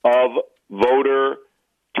of voter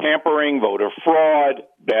tampering, voter fraud,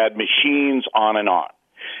 bad machines, on and on.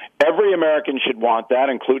 Every American should want that,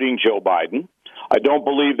 including Joe Biden. I don't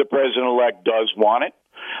believe the president-elect does want it.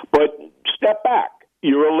 But step back.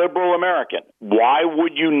 You're a liberal American. Why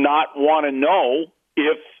would you not want to know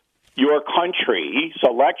if your country's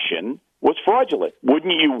election was fraudulent?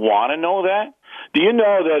 Wouldn't you want to know that? Do you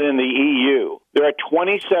know that in the EU, there are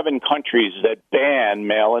 27 countries that ban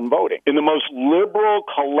mail-in voting? In the most liberal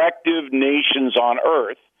collective nations on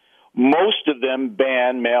earth, most of them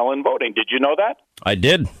ban mail-in voting. Did you know that? I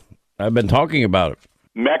did. I've been talking about it.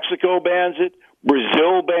 Mexico bans it.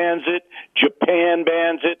 Brazil bans it. Japan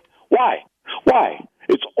bans it. Why? Why?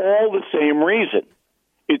 It's all the same reason.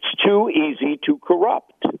 It's too easy to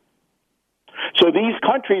corrupt. So these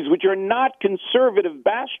countries, which are not conservative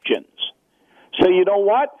bastions, say, you know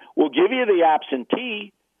what? We'll give you the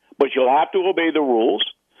absentee, but you'll have to obey the rules.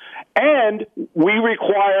 And we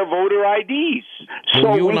require voter IDs.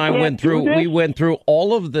 So you and I went through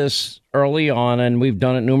all of this early on, and we've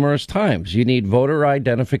done it numerous times. You need voter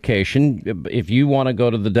identification. If you want to go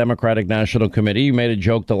to the Democratic National Committee, you made a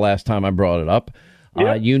joke the last time I brought it up.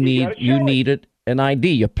 You need an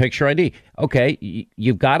ID, a picture ID. Okay,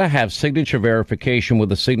 you've got to have signature verification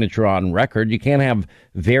with a signature on record. You can't have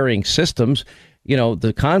varying systems.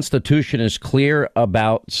 The Constitution is clear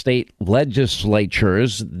about state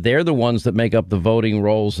legislatures. They're the ones that make up the voting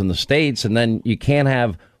rolls in the states. And then you can't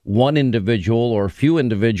have one individual or a few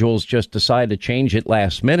individuals just decide to change it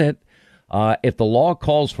last minute. If the law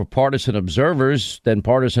calls for partisan observers, then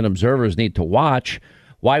partisan observers need to watch.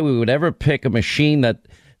 Why we would ever pick a machine that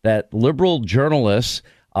liberal journalists,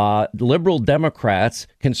 liberal Democrats,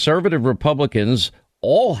 conservative Republicans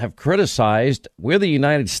all have criticized. We're the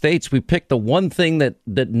United States. We picked the one thing that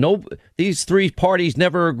these 3 parties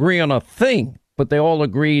never agree on a thing, but they all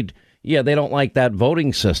agreed, they don't like that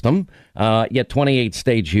voting system. Yet 28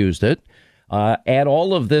 states used it. Add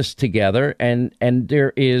all of this together, and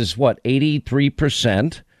there is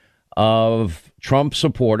 83% of Trump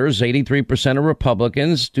supporters, 83% of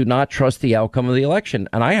Republicans do not trust the outcome of the election,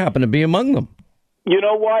 and I happen to be among them. You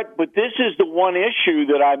know what? But this is the one issue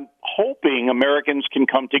that I'm hoping Americans can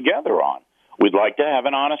come together on. We'd like to have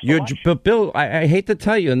an honest election. But, Bill, I hate to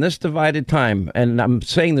tell you, in this divided time, and I'm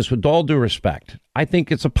saying this with all due respect, I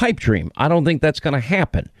think it's a pipe dream. I don't think that's going to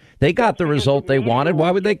happen. They got the result they wanted. Why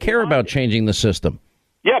would they care about changing the system?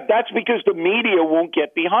 Yeah, that's because the media won't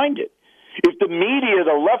get behind it. If the media,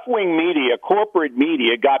 the left-wing media, corporate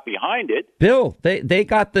media got behind it... Bill, they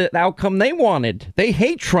got the outcome they wanted. They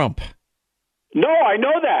hate Trump. No, I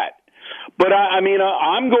know that. But, I'm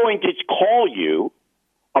going to call you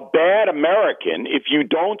a bad American if you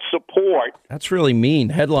don't support... That's really mean.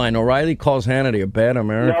 Headline, O'Reilly calls Hannity a bad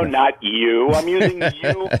American. No, not you. I'm using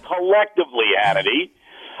you collectively, Hannity.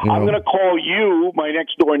 I'm going to call you, my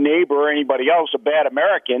next-door neighbor, or anybody else, a bad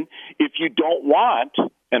American if you don't want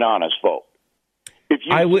an honest vote. If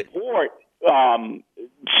you support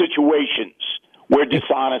situations where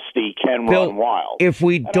dishonesty can run wild. If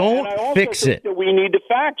we don't fix it... That we need the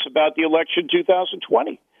facts about the election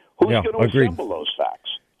 2020. Who's going to assemble those facts?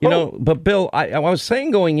 But Bill, I was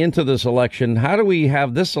saying going into this election, how do we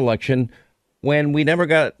have this election when we never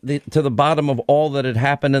got to the bottom of all that had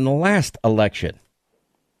happened in the last election?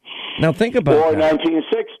 Now think about that. Or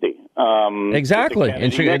 1960. Exactly,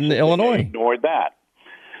 in Illinois. Ignored that.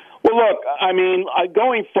 Well, look,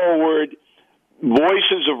 going forward,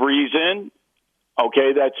 voices of reason,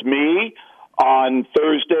 okay, that's me. On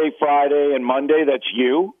Thursday, Friday, and Monday, that's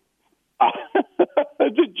you.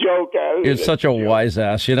 That's a joke. You're such a wise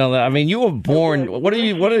ass. You know that. I mean, you were born. What did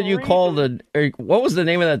you call what was the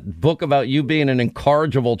name of that book about you being an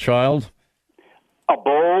incorrigible child? A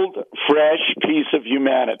bold, fresh piece of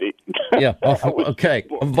humanity. Yeah. Okay.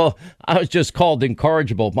 Well, I was just called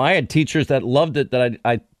incorrigible. I had teachers that loved it. That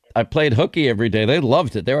I played hooky every day. They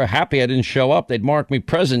loved it. They were happy I didn't show up. They'd mark me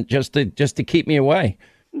present just to keep me away.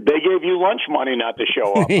 They gave you lunch money not to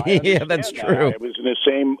show up. Yeah, that's true. It was in the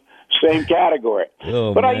same category.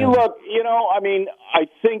 Oh, but man. I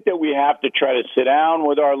think that we have to try to sit down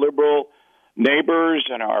with our liberal neighbors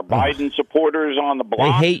and our Biden supporters on the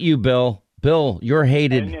block. They hate you, Bill. Bill, you're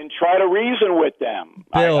hated. And try to reason with them.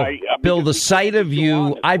 Bill, the sight of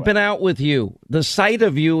you, I've been out with you. The sight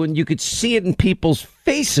of you, and you could see it in people's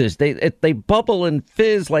faces. They bubble and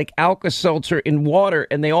fizz like Alka-Seltzer in water,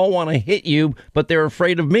 and they all want to hit you, but they're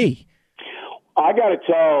afraid of me. I got to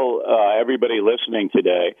tell everybody listening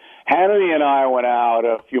today, Hannity and I went out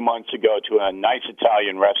a few months ago to a nice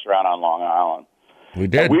Italian restaurant on Long Island. We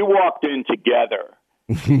did. And we walked in together,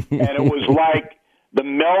 and it was like the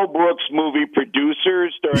Mel Brooks movie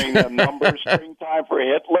producers during the number springtime for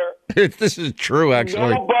Hitler. This is true,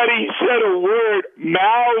 actually. Nobody said a word.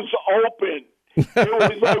 Mouths open. It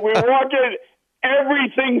was like we walk in,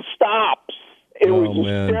 everything stops. It was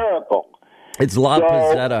hysterical. It's La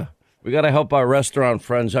Pizzetta. We got to help our restaurant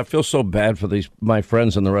friends. I feel so bad for my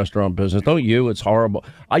friends in the restaurant business. Don't you? It's horrible.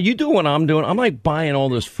 You do what I'm doing. I'm like buying all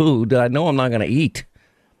this food that I know I'm not going to eat.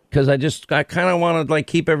 Because I kind of want to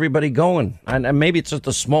keep everybody going. And maybe it's just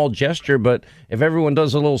a small gesture, but if everyone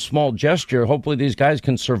does a little small gesture, hopefully these guys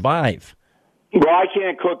can survive. Well, I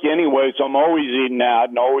can't cook anyway, so I'm always eating out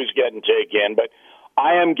and always getting takein. But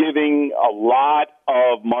I am giving a lot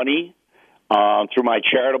of money through my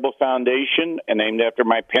charitable foundation and named after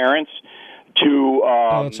my parents to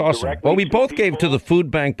that's awesome. Well, we both gave to the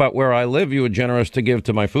food bank, but where I live, you were generous to give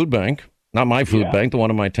to my food bank. Not my food bank, the one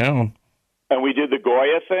in my town. And we did the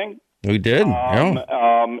Goya thing. We did, yeah.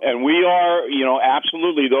 And we are,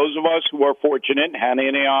 absolutely those of us who are fortunate, Hannah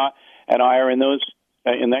and I are in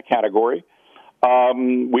that category.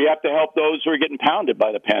 We have to help those who are getting pounded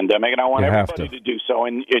by the pandemic, and I want everybody to do so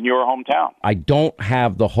in your hometown. I don't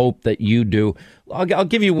have the hope that you do. I'll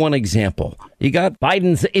give you one example. You got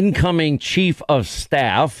Biden's incoming chief of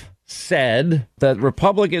staff said that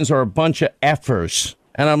Republicans are a bunch of effers.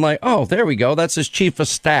 And I'm like, oh, there we go. That's his chief of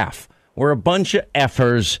staff. We're a bunch of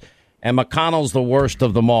effers, and McConnell's the worst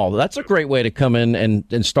of them all. That's a great way to come in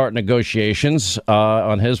and start negotiations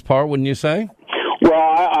on his part, wouldn't you say? Well,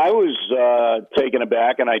 I was taken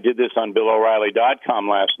aback, and I did this on BillO'Reilly.com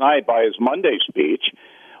last night by his Monday speech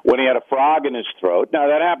when he had a frog in his throat. Now,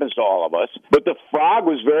 that happens to all of us. But the frog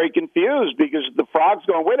was very confused because the frog's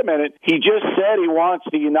going, wait a minute, he just said he wants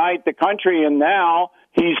to unite the country, and now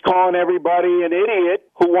he's calling everybody an idiot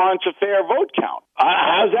who wants a fair vote count.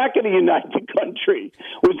 How's that going to unite the country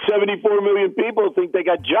when 74 million people think they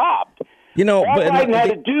got jobbed? All Biden had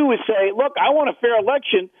to do was say, look, I want a fair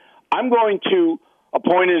election. I'm going to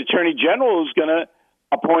appoint an attorney general who's going to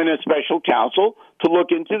appoint a special counsel to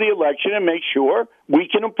look into the election and make sure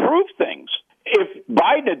we can improve things. If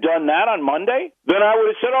Biden had done that on Monday, then I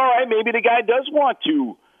would have said, all right, maybe the guy does want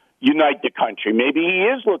to unite the country. Maybe he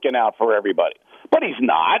is looking out for everybody. But he's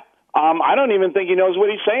not. I don't even think he knows what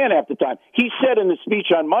he's saying half the time. He said in the speech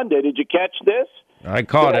on Monday, did you catch this? I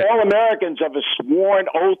caught it. All Americans have a sworn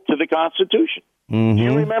oath to the Constitution. Mm-hmm. Do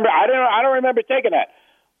you remember? I don't remember taking that.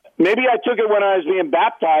 Maybe I took it when I was being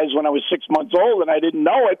baptized when I was 6 months old and I didn't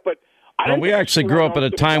know it, but we actually grew up at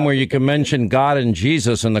a time where you could mention God and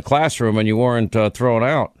Jesus in the classroom and you weren't thrown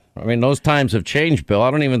out. I mean, those times have changed, Bill.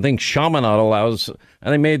 I don't even think Chaminade allows,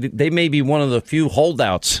 and they may be one of the few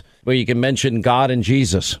holdouts where you can mention God and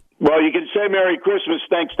Jesus. Well, you can say Merry Christmas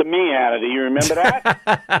thanks to me, Hannity. You remember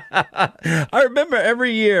that? I remember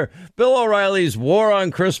every year Bill O'Reilly's War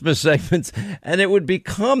on Christmas segments, and it would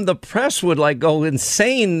become, the press would go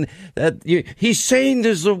insane that he's saying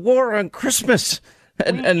there's a war on Christmas.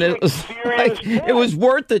 And it was it was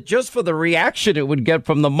worth it just for the reaction it would get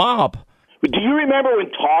from the mob. Do you remember when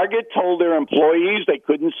Target told their employees they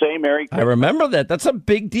couldn't say Merry Christmas? I remember that. That's a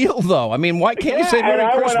big deal, though. I mean, why can't you say Merry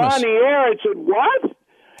Christmas? And I went on the air and said, what?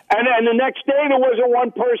 And the next day there wasn't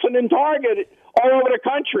one person in Target all over the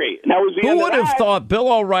country. And that was the Who end would of have thought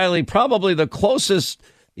Bill O'Reilly, probably the closest,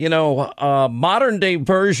 modern day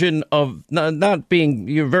version of not being,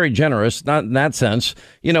 you're very generous, not in that sense,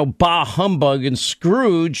 bah humbug and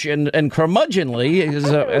Scrooge and curmudgeonly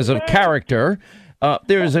as a character.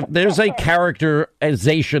 There's a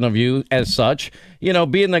characterization of you as such,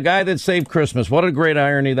 being the guy that saved Christmas. What a great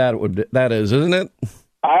irony that is, isn't it?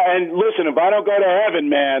 And listen, if I don't go to heaven,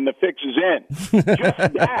 man, the fix is in.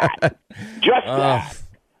 Just that. Just that.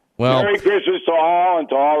 Well, Merry Christmas to all, and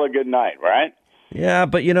to all a good night, right? Yeah,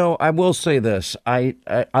 but, I will say this. I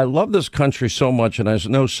love this country so much, and I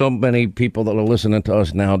know so many people that are listening to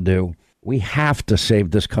us now do. We have to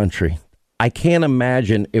save this country. I can't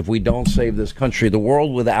imagine if we don't save this country, the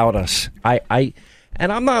world without us.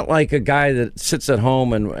 And I'm not like a guy that sits at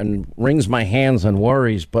home and wrings my hands and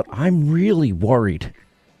worries, but I'm really worried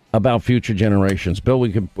about future generations. Bill,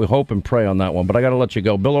 we hope and pray on that one, but I got to let you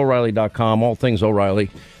go. BillO'Reilly.com, all things O'Reilly.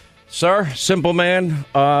 Sir, simple man,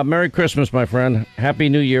 Merry Christmas, my friend. Happy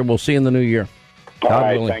New Year. We'll see you in the new year. All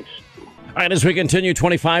right, thanks. All right, as we continue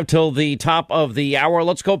 25 till the top of the hour,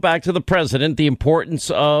 let's go back to the president, the importance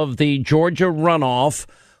of the Georgia runoff,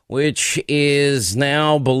 which is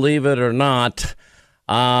now, believe it or not,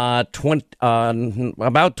 about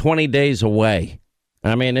 20 days away.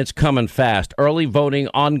 I mean, it's coming fast. Early voting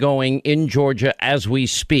ongoing in Georgia as we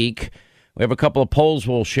speak. We have a couple of polls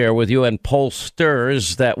we'll share with you and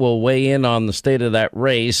pollsters that will weigh in on the state of that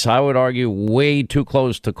race. I would argue way too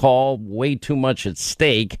close to call, way too much at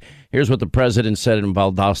stake. Here's what the president said in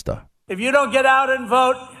Valdosta. If you don't get out and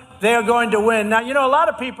vote, they are going to win. Now, a lot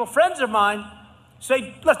of people, friends of mine,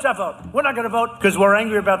 say, let's not vote. We're not going to vote because we're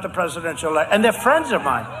angry about the presidential election. And they're friends of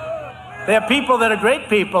mine. They're people that are great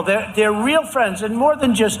people. They're real friends, and more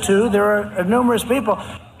than just two. There are numerous people.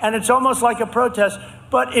 And it's almost like a protest.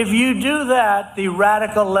 But if you do that, the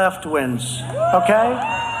radical left wins,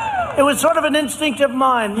 okay? It was sort of an instinct of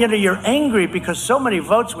mine. You're angry because so many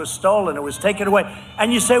votes were stolen. It was taken away.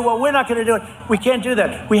 And you say, well, we're not going to do it. We can't do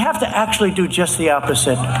that. We have to actually do just the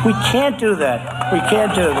opposite. We can't do that. We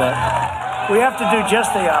can't do that. We have to do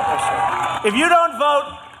just the opposite. If you don't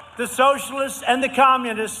vote, the socialists and the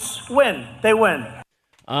communists win. They win.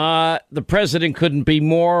 The president couldn't be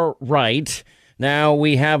more right. Now,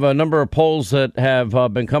 we have a number of polls that have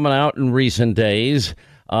been coming out in recent days.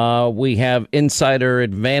 We have Insider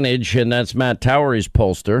Advantage, and that's Matt Towery's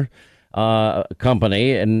pollster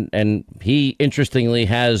company. And he, interestingly,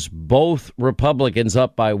 has both Republicans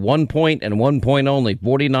up by 1 point and 1 point only,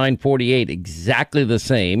 49-48, exactly the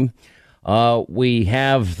same. We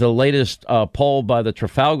have the latest poll by the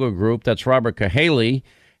Trafalgar Group. That's Robert Cahaly.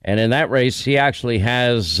 And in that race, he actually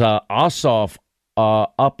has Ossoff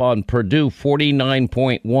up on Perdue,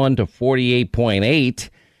 49.1 to 48.8.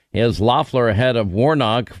 He has Loeffler ahead of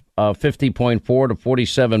Warnock, 50.4 to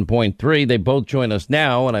 47.3. They both join us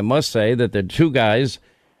now, and I must say that they're two guys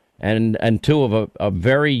and two of a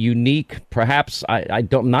very unique, perhaps, I'm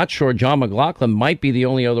not sure, John McLaughlin might be the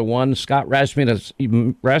only other one. Scott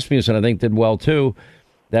Rasmussen, I think, did well, too,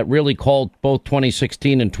 that really called both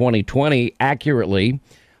 2016 and 2020 accurately.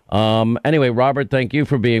 Anyway, Robert, thank you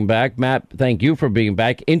for being back. Matt, thank you for being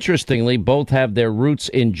back. Interestingly, both have their roots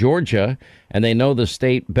in Georgia, and they know the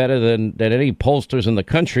state better than any pollsters in the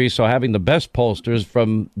country. So having the best pollsters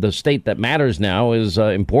from the state that matters now is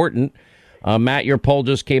important. Matt, your poll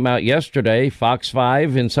just came out yesterday. Fox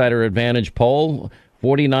 5 Insider Advantage poll,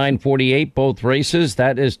 49-48, both races.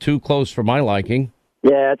 That is too close for my liking.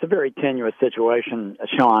 Yeah, it's a very tenuous situation,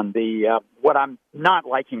 Sean. What I'm not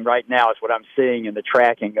liking right now is what I'm seeing in the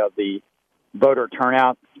tracking of the voter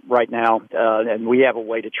turnout right now, and we have a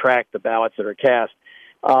way to track the ballots that are cast.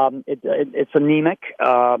 It's anemic.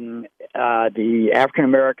 The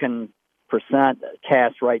African-American percent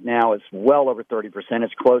cast right now is well over 30%.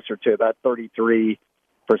 It's closer to about 33%.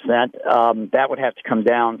 That would have to come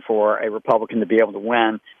down for a Republican to be able to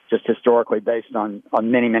win, just historically based on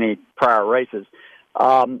many, many prior races.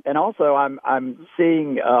 And also, I'm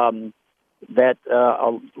seeing that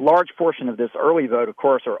a large portion of this early vote, of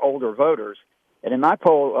course, are older voters. And in my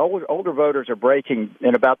poll, older voters are breaking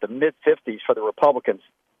in about the mid-50s for the Republicans.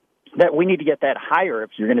 That we need to get that higher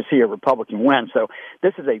if you're going to see a Republican win. So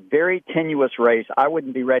this is a very tenuous race. I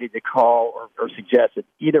wouldn't be ready to call or suggest that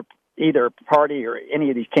either party or any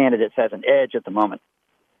of these candidates has an edge at the moment.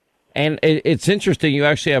 And it's interesting. You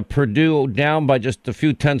actually have Perdue down by just a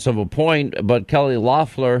few tenths of a point, but Kelly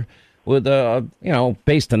Loeffler with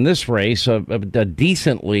based on this race, a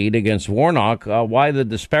decent lead against Warnock. Why the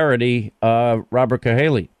disparity, Robert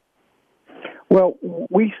Cahaly? Well,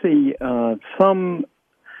 we see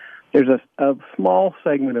there's a small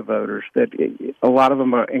segment of voters that a lot of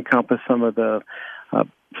them encompass some of the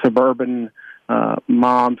suburban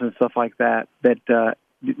moms and stuff like that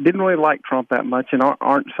didn't really like Trump that much and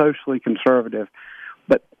aren't socially conservative.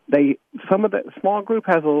 But some of that small group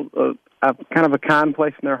has a kind of a kind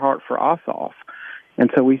place in their heart for Ossoff.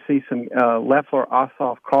 And so we see some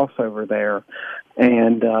Loeffler-Ossoff crossover there.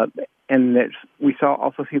 And we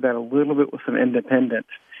also see that a little bit with some independents.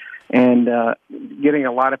 and getting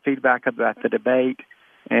a lot of feedback about the debate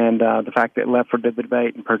and the fact that Leffler did the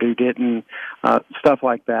debate and Perdue didn't, stuff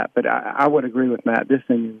like that. But I would agree with Matt. This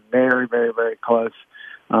thing is very, very, very close.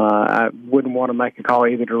 I wouldn't want to make a call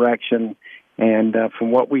either direction. And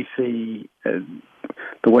from what we see,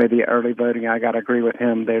 the way the early voting, I got to agree with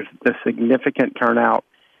him. There's a significant turnout,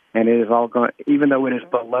 and it is all going. Even though it is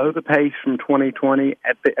below the pace from 2020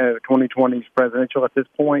 at the 2020's presidential at this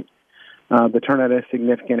point, the turnout is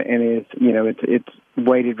significant, and it's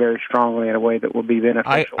weighted very strongly in a way that will be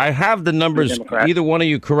beneficial. I have the numbers. Either one of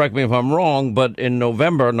you correct me if I'm wrong, but in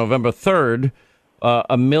November 3rd.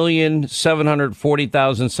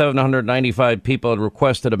 1,740,795 people had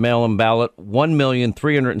requested a mail-in ballot.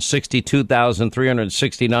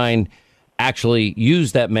 1,362,369 actually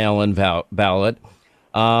used that mail-in ballot.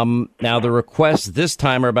 Now, the requests this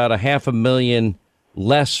time are about 500,000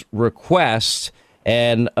 less requests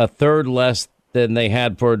and a third less than they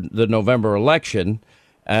had for the November election.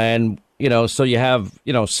 And, so you have,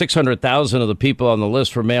 600,000 of the people on the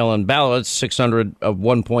list for mail-in ballots, 600 of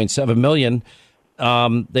 1.7 million.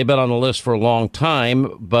 They've been on the list for a long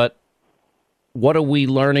time, but what are we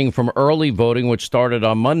learning from early voting, which started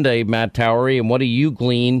on Monday, Matt Towery, and what do you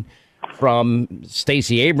glean from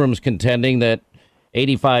Stacey Abrams contending that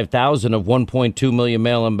 85,000 of 1.2 million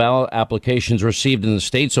mail-in ballot applications received in the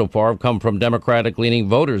state so far have come from Democratic-leaning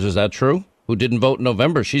voters? Is that true? Who didn't vote in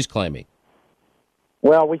November, she's claiming.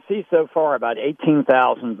 Well, we see so far about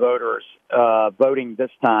 18,000 voters voting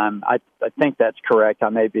this time. I think that's correct. I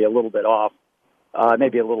may be a little bit off.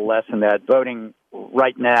 Maybe a little less than that, voting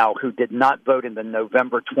right now who did not vote in the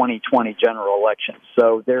November 2020 general election.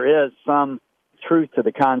 So there is some truth to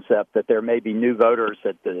the concept that there may be new voters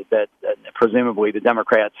that presumably the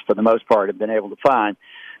Democrats, for the most part, have been able to find.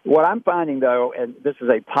 What I'm finding, though, and this is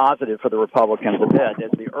a positive for the Republicans a bit,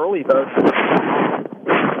 is the early vote.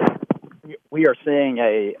 We are seeing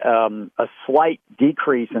a slight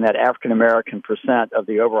decrease in that African-American percent of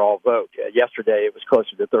the overall vote. Yesterday, it was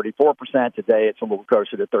closer to 34%. Today, it's a little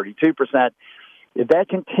closer to 32%. If that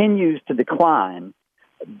continues to decline,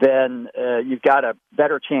 then you've got a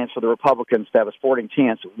better chance for the Republicans to have a sporting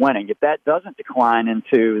chance of winning. If that doesn't decline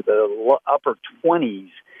into the upper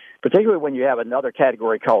 20s, particularly when you have another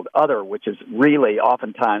category called other, which is really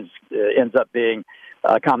oftentimes ends up being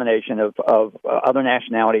a combination of other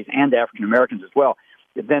nationalities and African Americans as well,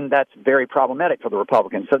 then that's very problematic for the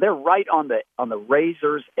Republicans. So they're right on the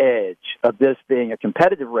razor's edge of this being a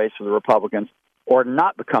competitive race for the Republicans or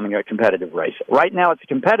not becoming a competitive race. Right now it's a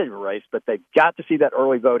competitive race, but they've got to see that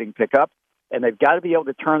early voting pick up, and they've got to be able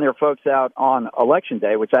to turn their folks out on Election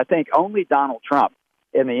Day, which I think only Donald Trump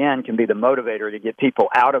in the end can be the motivator to get people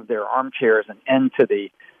out of their armchairs and into the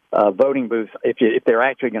voting booths if they're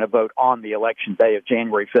actually going to vote on the election day of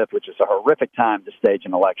January 5th, which is a horrific time to stage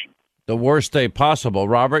an election. The worst day possible.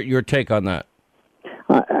 Robert, your take on that?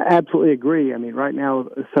 I absolutely agree. I mean, right now,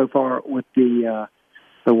 so far with the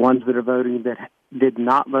ones that are voting that did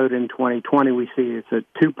not vote in 2020, we see it's at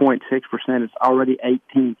 2.6%. It's already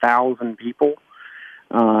 18,000 people.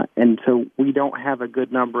 And so we don't have a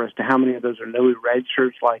good number as to how many of those are newly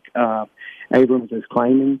registered, like Abrams is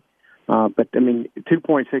claiming. But I mean,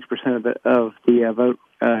 2.6% of the vote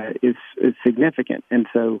is significant, and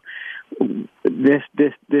so this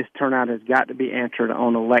turnout has got to be answered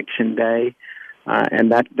on Election Day,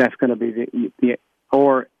 and that's going to be the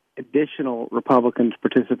or additional Republicans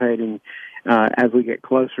participating as we get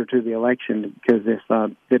closer to the election, because if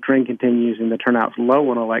the trend continues and the turnout's low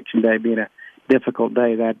on Election Day, being a difficult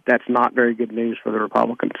day, that's not very good news for the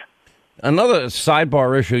Republicans. Another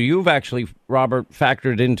sidebar issue, you've actually, Robert,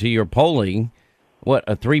 factored into your polling,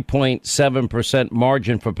 a 3.7%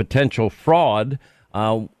 margin for potential fraud.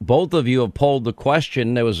 Both of you have polled the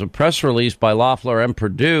question. There was a press release by Loeffler and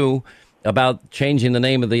Perdue about changing the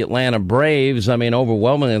name of the Atlanta Braves. I mean,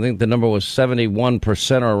 overwhelmingly, I think the number was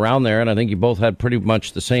 71% or around there, and I think you both had pretty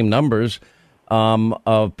much the same numbers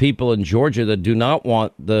of people in Georgia that do not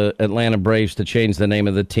want the Atlanta Braves to change the name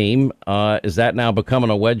of the team. Is that now becoming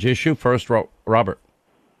a wedge issue? First, Robert.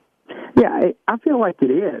 Yeah, I feel like it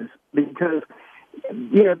is, because,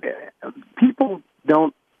 people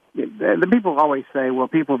don't, the people always say, well,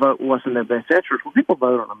 people vote what's in their best interest. Well, people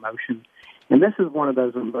vote on emotion, and this is one of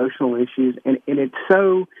those emotional issues, and it's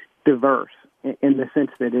so diverse in the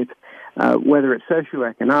sense that it's, whether it's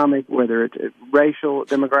socioeconomic, whether it's racial,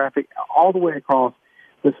 demographic, all the way across,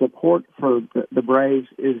 the support for the Braves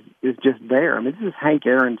is just there. I mean, this is Hank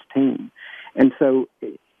Aaron's team. And so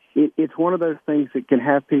it's one of those things that can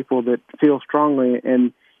have people that feel strongly,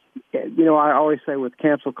 and I always say with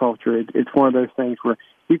cancel culture, it's one of those things where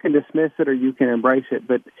you can dismiss it or you can embrace it,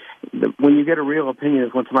 but when you get a real opinion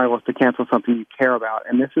is when somebody wants to cancel something you care about,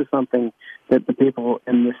 and this is something that the people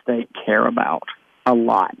in this state care about a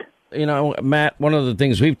lot. Matt, one of the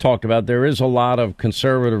things we've talked about, there is a lot of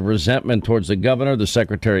conservative resentment towards the governor, the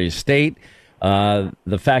Secretary of State.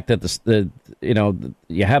 The fact that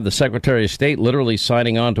you have the Secretary of State literally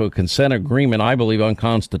signing on to a consent agreement, I believe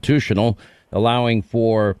unconstitutional, allowing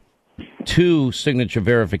for 2 signature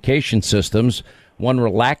verification systems, one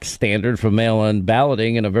relaxed standard for mail-in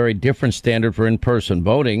balloting and a very different standard for in-person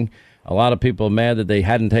voting. A lot of people are mad that they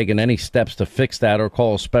hadn't taken any steps to fix that or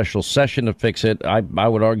call a special session to fix it. I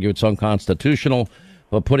would argue it's unconstitutional.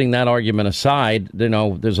 But putting that argument aside,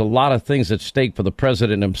 there's a lot of things at stake for the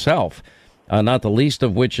president himself, not the least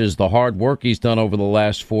of which is the hard work he's done over the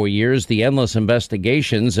last 4 years, the endless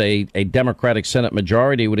investigations a Democratic Senate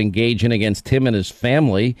majority would engage in against him and his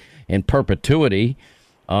family in perpetuity.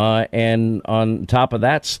 And on top of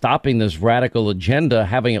that, stopping this radical agenda,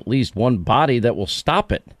 having at least one body that will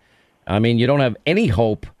stop it. I mean, you don't have any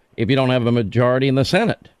hope if you don't have a majority in the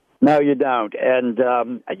Senate. No, you don't. And,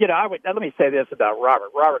 let me say this about Robert.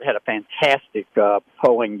 Robert had a fantastic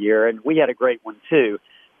polling year, and we had a great one, too.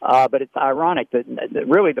 But it's ironic that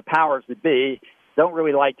really the powers that be don't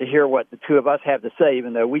really like to hear what the two of us have to say,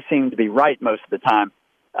 even though we seem to be right most of the time.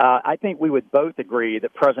 I think we would both agree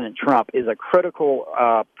that President Trump is a critical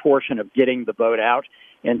portion of getting the vote out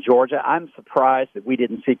in Georgia. I'm surprised that we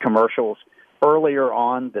didn't see commercials earlier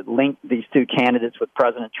on that linked these two candidates with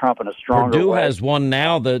President Trump in a stronger Purdue way. has one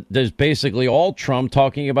now that there's basically all Trump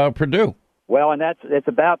talking about Purdue. Well, and it's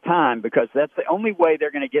about time, because that's the only way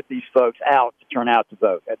they're going to get these folks out to turn out to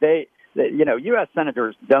vote. U.S.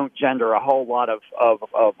 senators don't gender a whole lot of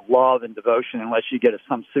love and devotion unless you get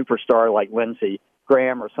some superstar like Lindsey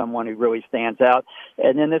Graham or someone who really stands out.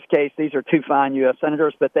 And in this case, these are 2 fine U.S.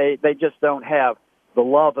 senators, but they just don't have the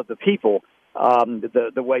love of the people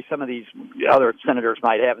the way some of these other senators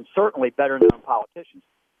might have, and certainly better-known politicians.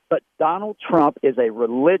 But Donald Trump is a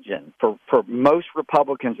religion for most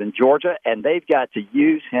Republicans in Georgia, and they've got to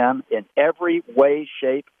use him in every way,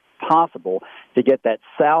 shape possible to get that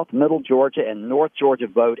South, Middle Georgia, and North Georgia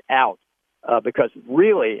vote out. Because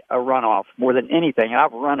really a runoff more than anything, and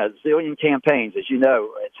I've run a zillion campaigns, as you know,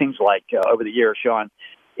 it seems like over the years, Sean,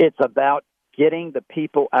 it's about getting the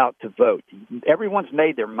people out to vote. Everyone's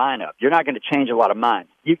made their mind up. You're not going to change a lot of minds.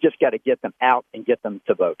 You've just got to get them out and get them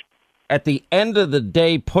to vote. At the end of the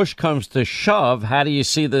day, push comes to shove. How do you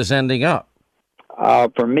see this ending up?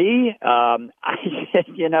 For me, I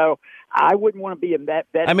wouldn't want to be in that.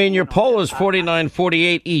 I mean, your poll is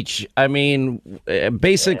 49-48 each. I mean,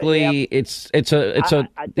 basically,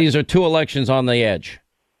 these are 2 elections on the edge.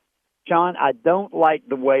 John, I don't like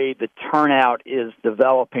the way the turnout is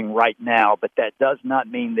developing right now, but that does not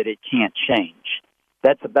mean that it can't change.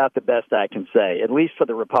 That's about the best I can say, at least for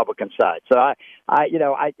the Republican side. So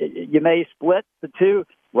you may split the 2.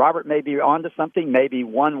 Robert may be onto something. Maybe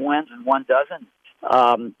one wins and one doesn't.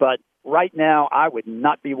 But right now, I would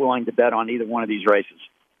not be willing to bet on either one of these races.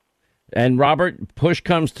 And Robert, push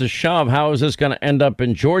comes to shove. How is this going to end up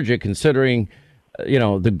in Georgia, considering,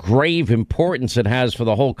 the grave importance it has for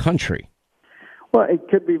the whole country? Well, it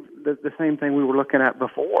could be the same thing we were looking at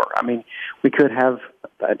before. I mean, we could have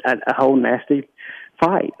a whole nasty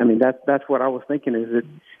fight. I mean, that's what I was thinking, is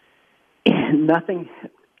that nothing,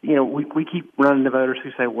 we keep running to voters who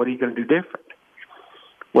say, what are you going to do different?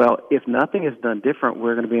 Well, if nothing is done different,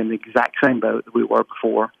 we're going to be in the exact same boat that we were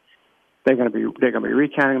before. They're going to be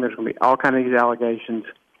recounting. There's going to be all kinds of these allegations.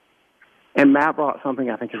 And Matt brought something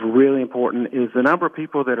I think is really important, is the number of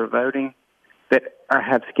people that are voting that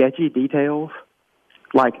have sketchy details.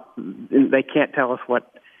 Like, they can't tell us what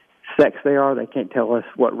sex they are. They can't tell us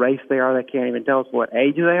what race they are. They can't even tell us what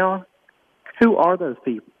age they are. Who are those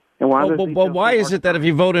people? And why is it that if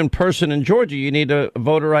you vote in person in Georgia, you need a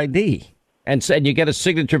voter ID? And you get a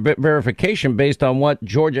signature verification based on what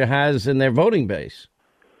Georgia has in their voting base?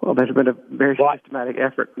 Well, there's been a very systematic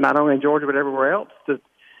effort, not only in Georgia but everywhere else, to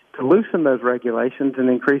loosen those regulations and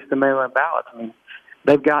increase the mail-in ballots. I mean,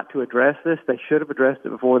 they've got to address this. They should have addressed it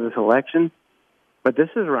before this election, but this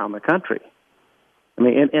is around the country. I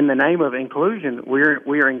mean, in the name of inclusion, we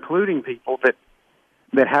are including people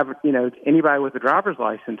that have, anybody with a driver's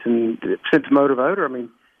license. And since motor voter, I mean,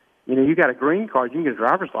 you got a green card, you can get a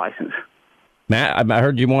driver's license. Matt, I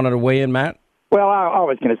heard you wanted to weigh in, Matt. Well, all I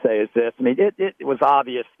was going to say is this. I mean, it was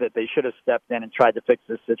obvious that they should have stepped in and tried to fix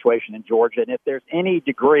this situation in Georgia. And if there's any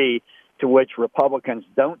degree to which Republicans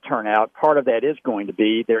don't turn out, part of that is going to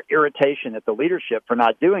be their irritation at the leadership for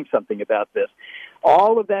not doing something about this.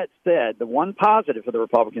 All of that said, the one positive for the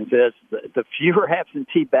Republicans is the fewer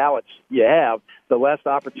absentee ballots you have, the less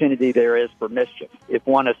opportunity there is for mischief, if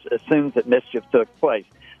one assumes that mischief took place.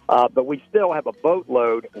 But we still have a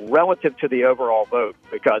boatload relative to the overall vote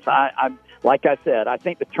because I'm like I said, I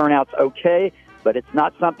think the turnout's okay, but it's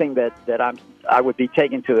not something that I would be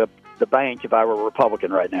taking to the bank if I were a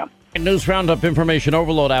Republican right now. News Roundup Information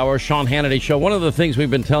Overload Hour, Sean Hannity Show. One of the things we've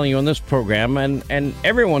been telling you on this program, and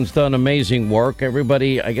everyone's done amazing work.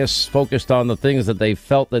 Everybody, I guess, focused on the things that they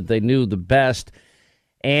felt that they knew the best.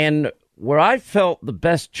 And where I felt the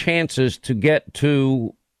best chances to get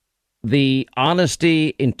to the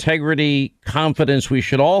honesty, integrity, confidence we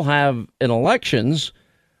should all have in elections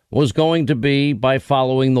was going to be by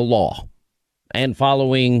following the law and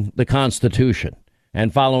following the Constitution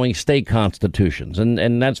and following state constitutions.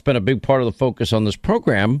 And that's been a big part of the focus on this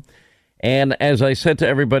program. And as I said to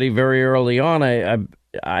everybody very early on,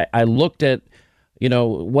 I looked at,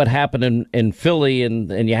 what happened in Philly,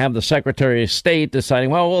 and you have the Secretary of State deciding,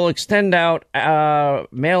 well, we'll extend out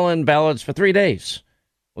mail-in ballots for 3 days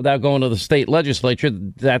without going to the state legislature.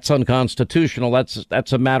 That's unconstitutional.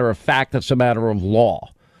 That's a matter of fact. That's a matter of law.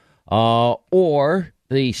 Or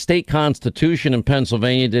the state constitution in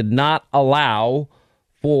Pennsylvania did not allow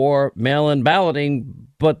for mail-in balloting,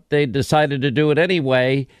 but they decided to do it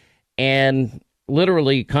anyway, and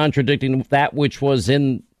literally contradicting that which was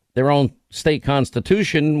in their own state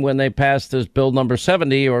constitution when they passed this bill number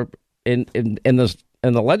 70 or in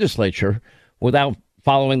the legislature without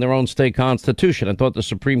following their own state constitution. I thought the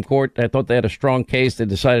Supreme Court, they had a strong case. They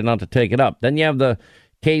decided not to take it up. Then you have the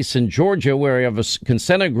case in Georgia where you have a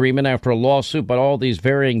consent agreement after a lawsuit by all these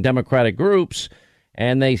varying Democratic groups,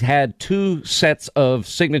 and they had two sets of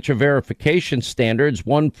signature verification standards,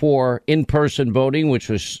 one for in-person voting, which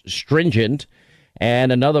was stringent,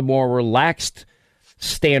 and another more relaxed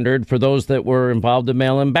standard for those that were involved in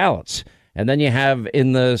mail-in ballots. And then you have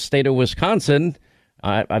in the state of Wisconsin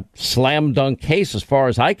a slam dunk case as far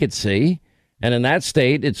as I could see, and in that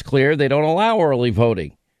state it's clear they don't allow early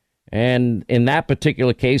voting. And in that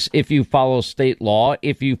particular case, if you follow state law,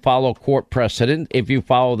 if you follow court precedent, if you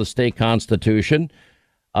follow the state constitution,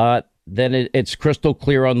 then it's crystal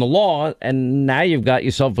clear on the law. And now you've got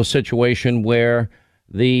yourself a situation where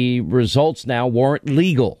the results now weren't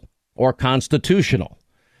legal or constitutional.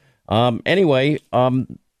 Anyway, I'm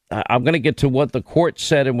going to get to what the court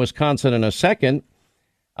said in Wisconsin in a second.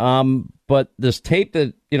 But this tape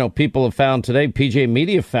that, people have found today, PJ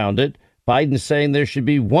Media found it. Biden saying there should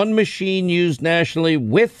be one machine used nationally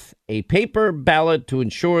with a paper ballot to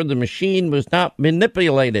ensure the machine was not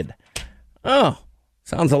manipulated. Oh,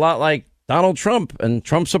 sounds a lot like Donald Trump and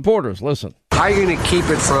Trump supporters. Listen. How are you going to keep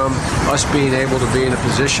it from us being able to be in a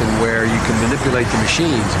position where you can manipulate the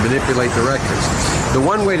machines, manipulate the records? The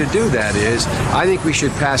one way to do that is, I think we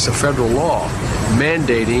should pass a federal law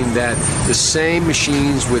mandating that the same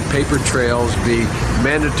machines with paper trails be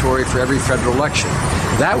mandatory for every federal election.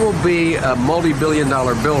 That will be a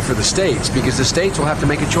multi-billion-dollar bill for the states, because the states will have to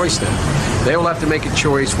make a choice then. They will have to make a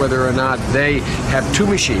choice whether or not they have two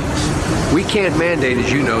machines. We can't mandate,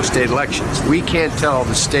 as you know, state elections. We can't tell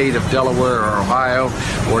the state of Delaware or Ohio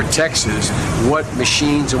or Texas what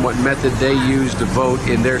machines and what method they use to vote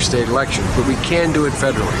in their state elections, but we can do it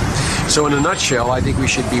federally. So in a nutshell, I think we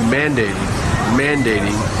should be mandating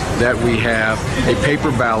that we have a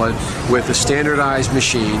paper ballot with a standardized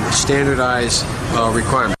machine, standardized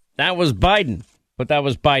requirement. That was Biden, but that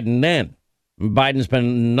was Biden then. Biden's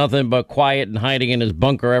been nothing but quiet and hiding in his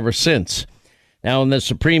bunker ever since. Now, in the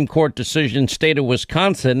Supreme Court decision, state of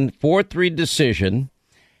Wisconsin, 4-3 decision,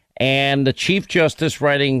 and the Chief Justice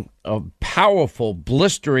writing a powerful,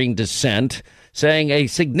 blistering dissent, saying a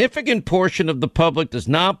significant portion of the public does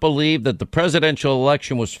not believe that the presidential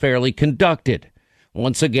election was fairly conducted.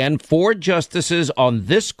 Once again, 4 justices on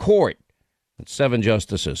this court, 7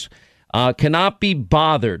 justices, cannot be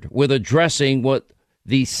bothered with addressing what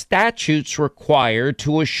the statutes require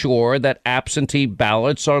to assure that absentee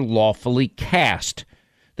ballots are lawfully cast.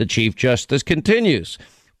 The Chief Justice continues.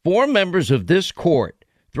 4 members of this court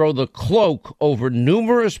throw the cloak over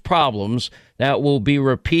numerous problems that will be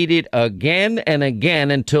repeated again and again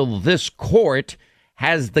until this court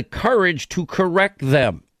has the courage to correct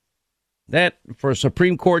them. That, for a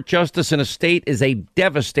Supreme Court justice in a state, is a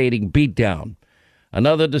devastating beatdown.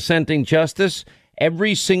 Another dissenting justice,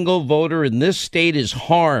 every single voter in this state is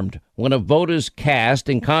harmed when a vote is cast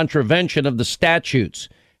in contravention of the statutes,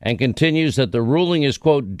 and continues that the ruling is,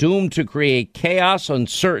 quote, doomed to create chaos,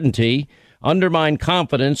 uncertainty, undermine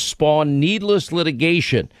confidence, spawn needless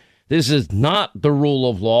litigation. This is not the rule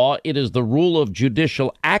of law. It is the rule of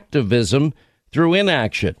judicial activism through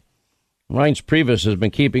inaction. Reince Priebus has been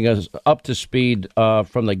keeping us up to speed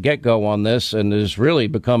from the get-go on this and has really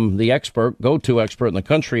become the go-to expert in the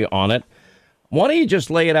country on it. Why don't you just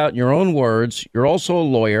lay it out in your own words? You're also a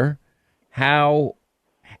lawyer. How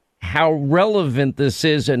relevant this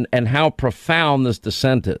is and how profound this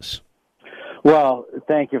dissent is. Well,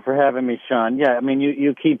 thank you for having me, Sean. Yeah, I mean,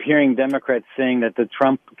 you keep hearing Democrats saying that the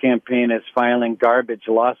Trump campaign is filing garbage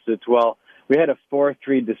lawsuits. Well, we had a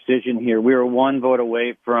 4-3 decision here. We were one vote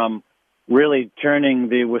away from really turning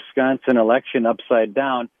the Wisconsin election upside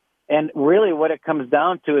down. And really what it comes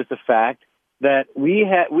down to is the fact that we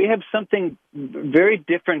have something very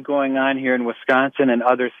different going on here in Wisconsin and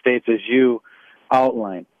other states, as you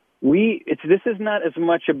outlined. This is not as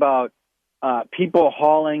much about people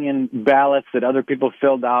hauling in ballots that other people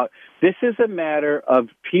filled out. This is a matter of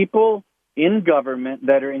people in government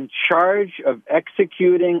that are in charge of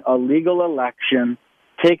executing a legal election,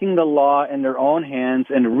 taking the law in their own hands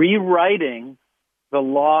and rewriting the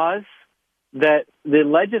laws that the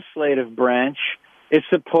legislative branch is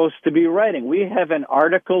supposed to be writing. We have an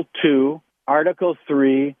Article 2, Article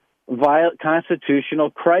 3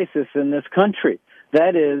 constitutional crisis in this country.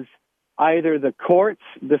 That is either the courts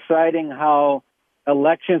deciding how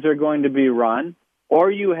elections are going to be run, or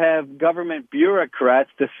you have government bureaucrats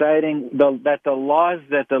deciding that the laws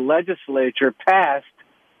that the legislature passed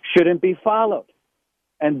shouldn't be followed.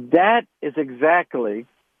 And that is exactly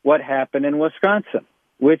what happened in Wisconsin,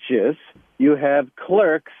 which is you have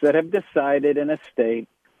clerks that have decided in a state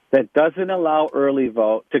that doesn't allow early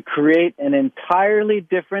vote to create an entirely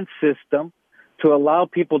different system to allow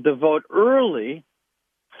people to vote early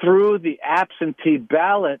through the absentee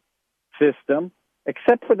ballot system,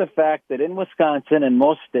 except for the fact that in Wisconsin and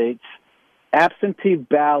most states, the absentee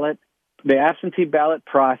ballot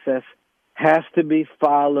process has to be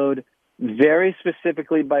followed very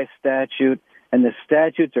specifically by statute, and the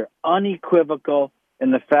statutes are unequivocal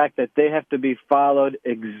in the fact that they have to be followed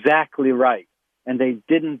exactly right. And they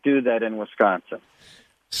didn't do that in Wisconsin.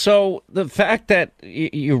 So the fact that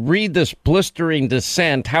you read this blistering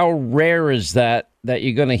dissent, how rare is that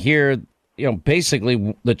you're going to hear,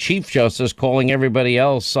 basically the Chief Justice calling everybody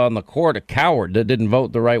else on the court a coward that didn't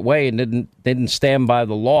vote the right way and didn't stand by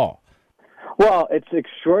the law? Well, it's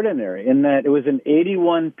extraordinary in that it was an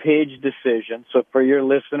 81-page decision. So for your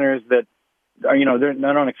listeners that are,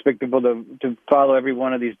 I don't expect people to follow every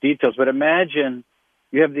one of these details, but imagine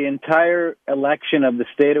you have the entire election of the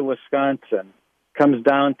state of Wisconsin comes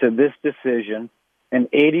down to this decision, an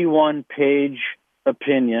 81-page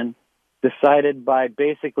opinion decided by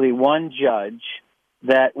basically one judge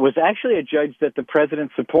that was actually a judge that the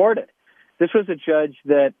president supported. This was a judge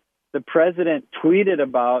that the president tweeted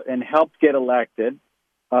about and helped get elected,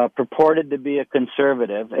 purported to be a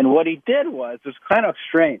conservative. And what he did was kind of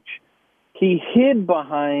strange. He hid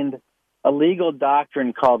behind a legal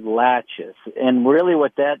doctrine called laches. And really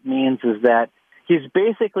what that means is that he's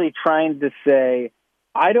basically trying to say,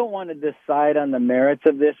 I don't want to decide on the merits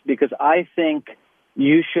of this because I think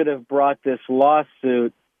you should have brought this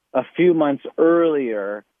lawsuit a few months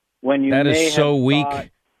earlier when you That may is so have weak. thought,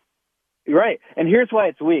 right. And here's why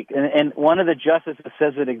it's weak. And one of the justices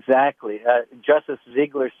says it exactly. Justice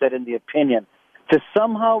Ziegler said in the opinion, to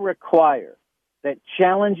somehow require that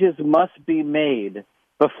challenges must be made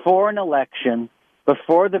before an election,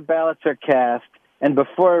 before the ballots are cast, and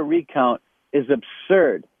before a recount is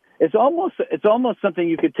absurd. It's almost something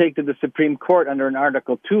you could take to the Supreme Court under an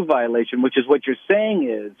Article 2 violation, which is what you're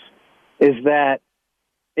saying is that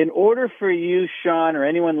in order for you, Sean, or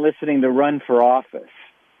anyone listening to run for office,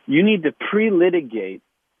 you need to pre-litigate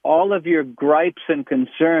all of your gripes and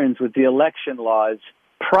concerns with the election laws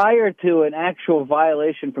prior to an actual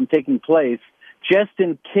violation from taking place, just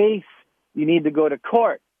in case you need to go to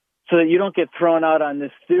court, so that you don't get thrown out on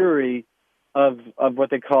this theory of what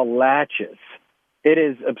they call laches. It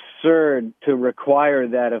is absurd to require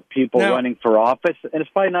that of people running for office, and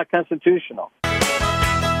it's probably not constitutional. All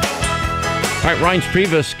right, Reince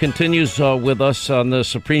Priebus continues with us on the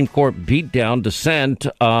Supreme Court beatdown dissent,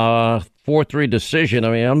 4-3 decision.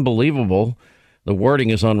 I mean, unbelievable. The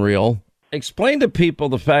wording is unreal. Explain to people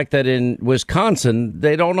the fact that in Wisconsin,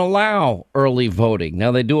 they don't allow early voting.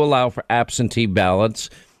 Now, they do allow for absentee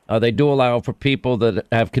ballots. They do allow for people that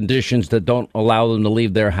have conditions that don't allow them to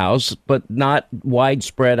leave their house, but not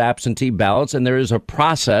widespread absentee ballots. And there is a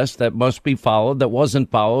process that must be followed that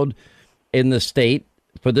wasn't followed in the state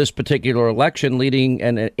for this particular election, leading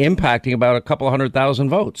and impacting about a couple 100,000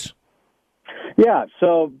 votes. Yeah,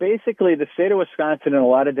 so basically the state of Wisconsin and a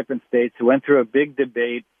lot of different states went through a big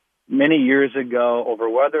debate many years ago over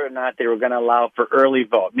whether or not they were going to allow for early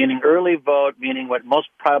vote, meaning what most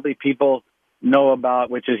probably people know about,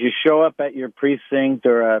 which is you show up at your precinct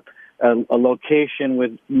or a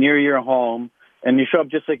location near your home, and you show up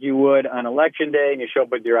just like you would on Election Day, and you show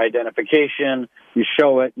up with your identification, you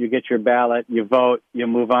show it, you get your ballot, you vote, you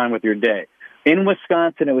move on with your day. In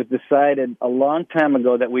Wisconsin, it was decided a long time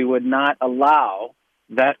ago that we would not allow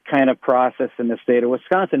that kind of process in the state of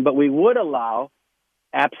Wisconsin, but we would allow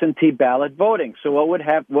absentee ballot voting. So what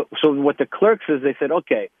the clerks is, they said,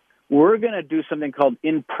 okay, we're going to do something called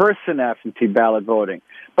in-person absentee ballot voting.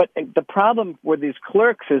 But the problem with these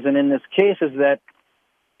clerks is, and in this case, is that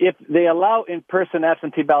if they allow in-person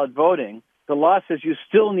absentee ballot voting, the law says you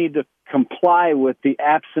still need to comply with the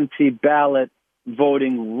absentee ballot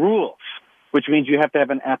voting rules, which means you have to have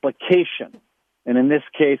an application. And in this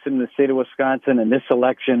case, in the state of Wisconsin, in this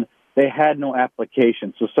election, they had no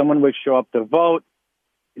application. So someone would show up to vote.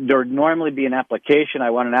 There would normally be an application. I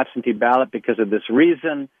want an absentee ballot because of this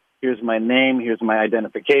reason. Here's my name. Here's my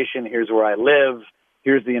identification. Here's where I live.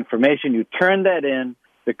 Here's the information. You turn that in.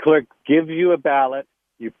 The clerk gives you a ballot.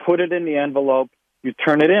 You put it in the envelope. You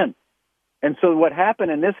turn it in. And so what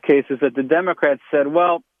happened in this case is that the Democrats said,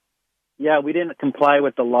 well, yeah, we didn't comply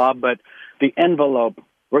with the law, but the envelope,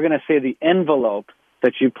 we're going to say the envelope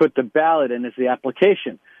that you put the ballot in is the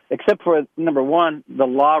application. Except for, number one, the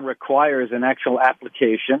law requires an actual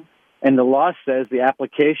application, and the law says the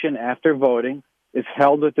application after voting is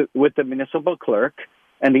held with the municipal clerk,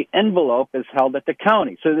 and the envelope is held at the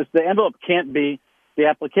county. So the envelope can't be the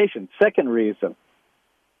application. Second reason,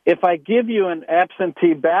 if I give you an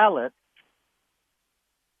absentee ballot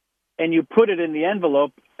and you put it in the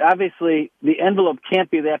envelope, obviously the envelope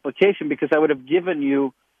can't be the application because I would have given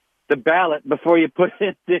you the ballot before you put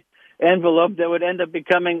it in the envelope that would end up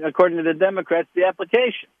becoming, according to the Democrats, the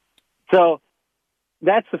application. So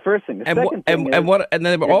that's the first thing. The second thing is, and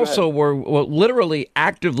they also were literally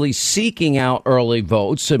actively seeking out early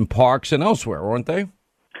votes in parks and elsewhere, weren't they?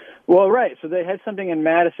 Well, right. So they had something in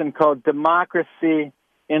Madison called Democracy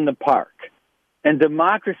in the Park. And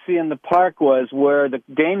Democracy in the Park was where the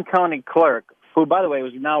Dane County clerk, who, by the way,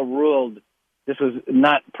 was now ruled this was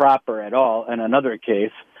not proper at all in another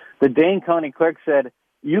case, the Dane County clerk said,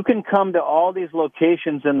 you can come to all these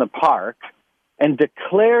locations in the park and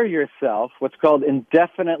declare yourself what's called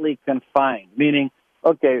indefinitely confined, meaning,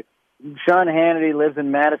 okay, Sean Hannity lives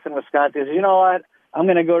in Madison, Wisconsin. He says, you know what? I'm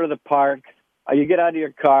going to go to the park. You get out of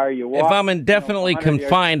your car, you walk. If I'm indefinitely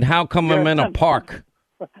confined, how come I'm in a park?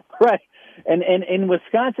 Right. And in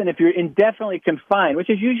Wisconsin, if you're indefinitely confined, which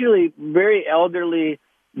is usually very elderly,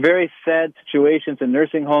 very sad situations in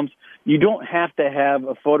nursing homes, you don't have to have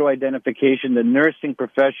a photo identification. The nursing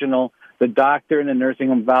professional, the doctor in the nursing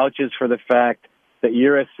home vouches for the fact that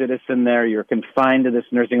you're a citizen there, you're confined to this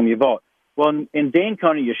nursing home, you vote. Well, in Dane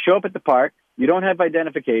County, you show up at the park, you don't have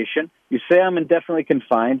identification, you say I'm indefinitely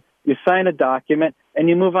confined, you sign a document, and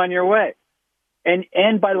you move on your way.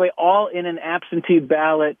 And by the way, all in an absentee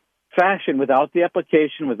ballot fashion, without the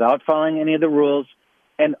application, without following any of the rules.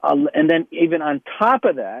 And then even on top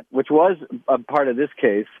of that, which was a part of this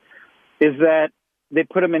case, is that they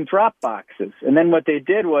put them in drop boxes. And then what they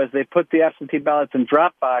did was they put the absentee ballots in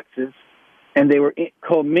drop boxes, and they were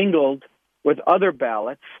commingled with other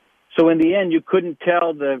ballots. So in the end, you couldn't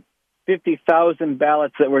tell the 50,000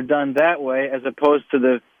 ballots that were done that way as opposed to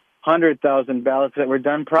the 100,000 ballots that were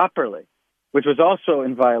done properly, which was also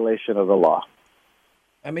in violation of the law.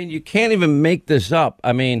 I mean, you can't even make this up.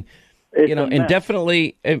 I mean,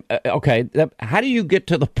 indefinitely. Okay, how do you get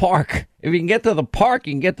to the park? If you can get to the park,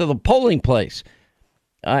 you can get to the polling place.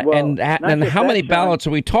 And how many ballots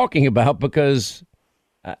are we talking about? Because,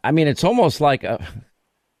 I mean, it's almost like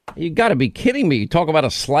you got to be kidding me. You talk about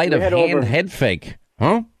a sleight of hand head fake,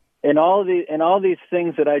 huh? In all these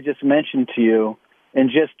things that I just mentioned to you, in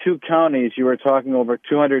just two counties, you were talking over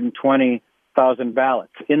 220,000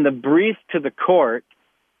 ballots. In the brief to the court,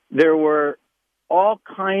 there were all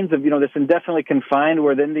kinds of, this indefinitely confined,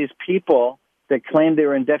 where then these people that claimed they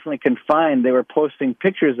were indefinitely confined, they were posting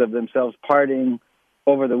pictures of themselves partying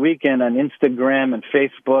over the weekend on Instagram and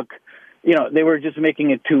Facebook. They were just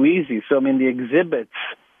making it too easy. So, I mean, the exhibits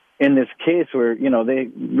in this case were,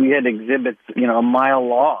 we had exhibits, a mile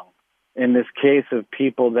long in this case of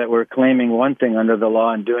people that were claiming one thing under the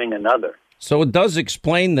law and doing another. So it does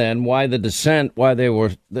explain then why the dissent, why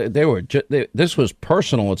this was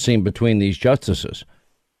personal, it seemed, between these justices.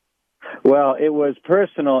 Well, it was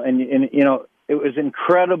personal, and it was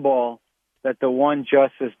incredible that the one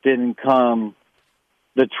justice didn't come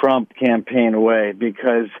the Trump campaign way,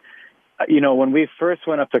 because, when we first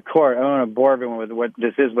went up to court, I don't want to bore everyone with what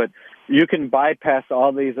this is, but you can bypass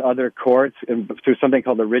all these other courts through something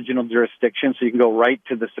called original jurisdiction, so you can go right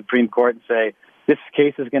to the Supreme Court and say, this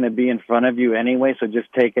case is going to be in front of you anyway, so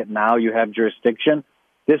just take it now. You have jurisdiction.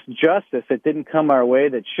 This justice that didn't come our way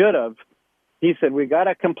that should have, he said, we got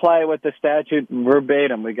to comply with the statute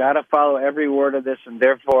verbatim. We got to follow every word of this, and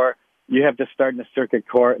therefore you have to start in the circuit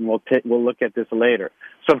court, and we'll look at this later.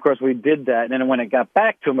 So, of course, we did that. And then when it got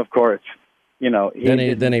back to him, of course, he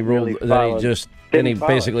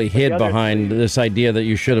basically hid behind this idea that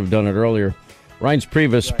you should have done it earlier. Reince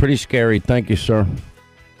Priebus, pretty scary. Thank you, sir.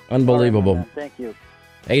 Unbelievable. Right, thank you.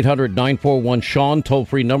 800-941-SEAN,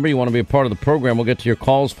 toll-free number. You want to be a part of the program. We'll get to your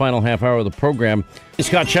calls, final half hour of the program.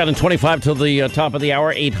 Scott Shannon, 25 till the top of the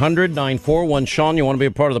hour, 800-941-SEAN. You want to be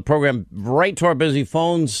a part of the program. Right to our busy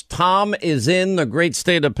phones. Tom is in the great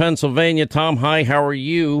state of Pennsylvania. Tom, hi, how are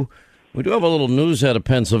you? We do have a little news out of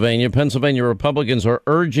Pennsylvania. Pennsylvania Republicans are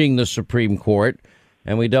urging the Supreme Court,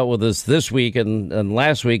 and we dealt with this week and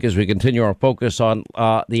last week as we continue our focus on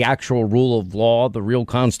the actual rule of law, the real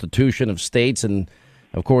constitution of states, and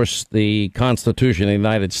of course, the Constitution of the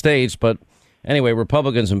United States. But anyway,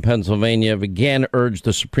 Republicans in Pennsylvania have again urged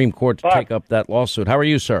the Supreme Court to take up that lawsuit. How are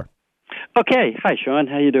you, sir? Okay. Hi, Sean.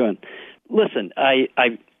 How you doing? Listen, I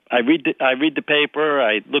read the paper,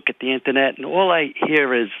 I look at the Internet, and all I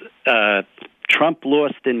hear is Trump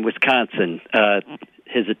lost in Wisconsin,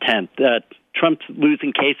 his attempt. Trump's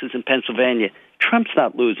losing cases in Pennsylvania. Trump's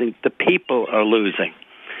not losing. The people are losing.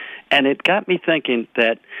 And it got me thinking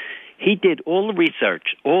that he did all the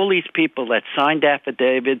research, all these people that signed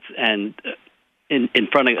affidavits and in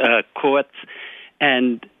front of courts,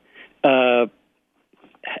 and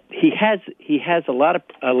he has a lot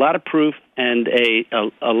of proof and a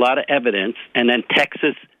lot of evidence. And then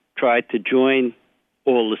Texas tried to join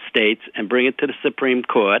all the states and bring it to the Supreme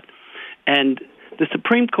Court, and the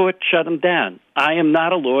Supreme Court shut him down. I am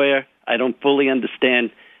not a lawyer. I don't fully understand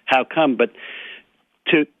how come, but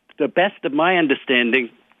to the best of my understanding,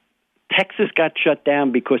 Texas got shut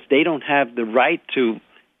down because they don't have the right to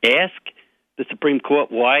ask the Supreme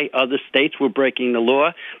Court why other states were breaking the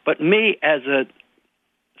law. But me, as a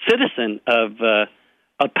citizen of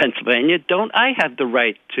Pennsylvania, don't I have the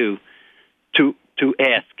right to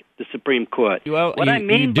ask the Supreme Court? Well, what I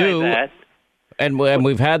mean by that. And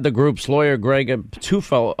we've had the group's lawyer, Greg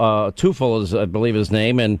Tufel is, I believe, his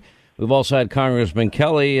name, and we've also had Congressman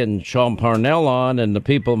Kelly and Sean Parnell on, and the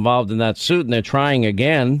people involved in that suit, and they're trying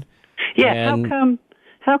again. Yeah, and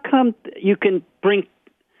how come you can bring?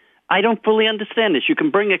 I don't fully understand this. You can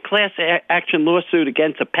bring a class action lawsuit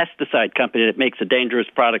against a pesticide company that makes a dangerous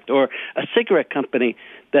product, or a cigarette company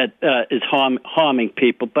that is harming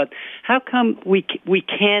people. But how come we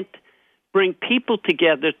can't bring people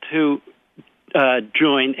together to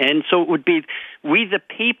join? And so it would be we the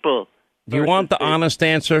people. Do you want the honest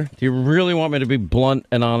answer? Do you really want me to be blunt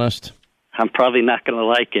and honest? I'm probably not going to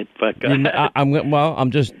like it, but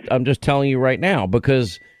I'm just telling you right now,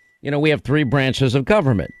 because we have three branches of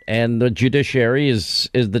government, and the judiciary is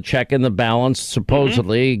the check and the balance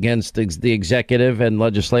supposedly against the executive and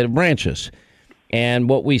legislative branches. And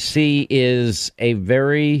what we see is a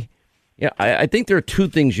very I think there are two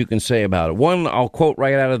things you can say about it. One, I'll quote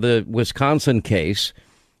right out of the Wisconsin case,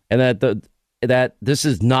 and that this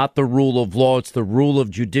is not the rule of law. It's the rule of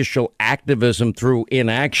judicial activism through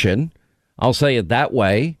inaction. I'll say it that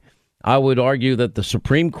way. I would argue that the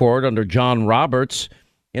Supreme Court under John Roberts,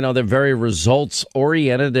 they're very results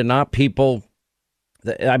oriented. They're not people.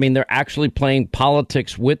 They're actually playing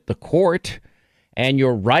politics with the court. And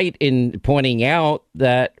you're right in pointing out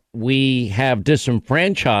that we have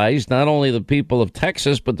disenfranchised not only the people of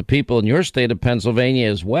Texas, but the people in your state of Pennsylvania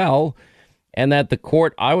as well. And that the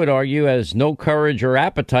court, I would argue, has no courage or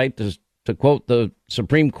appetite, to quote the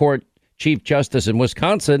Supreme Court Chief Justice in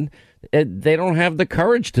Wisconsin, they don't have the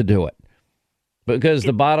courage to do it. Because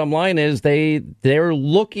the bottom line is they're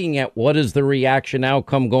looking at what is the reaction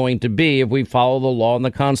outcome going to be if we follow the law and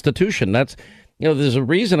the Constitution. That's, there's a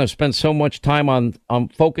reason I've spent so much time on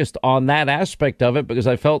focused on that aspect of it, because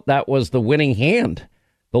I felt that was the winning hand.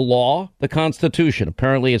 The law, the Constitution.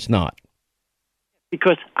 Apparently it's not.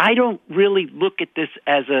 Because I don't really look at this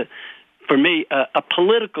as a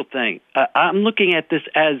political thing. I'm looking at this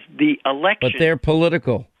as the election. But they're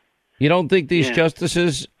political. You don't think these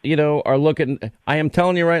justices, are looking? I am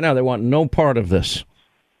telling you right now, they want no part of this.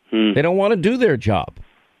 They don't want to do their job.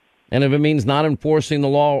 And if it means not enforcing the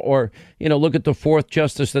law, or, look at the fourth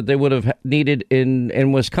justice that they would have needed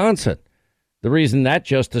in Wisconsin. The reason that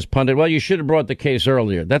justice punted, well, you should have brought the case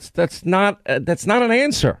earlier. That's not an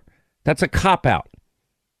answer. That's a cop-out.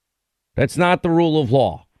 That's not the rule of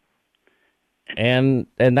law. And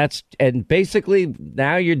basically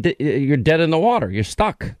now you're dead in the water. You're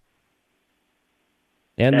stuck.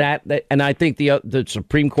 And and I think the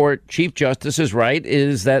Supreme Court Chief Justice is right,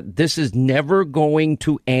 is that this is never going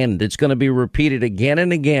to end. It's going to be repeated again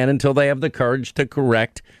and again until they have the courage to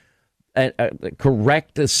correct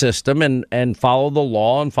the system and follow the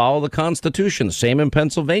law and follow the Constitution. The same in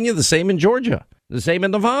Pennsylvania, the same in Georgia, the same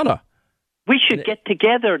in Nevada. We should get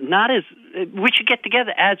together, not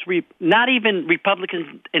even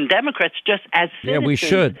Republicans and Democrats, just as citizens. Yeah, we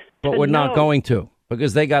should, but we're not going to,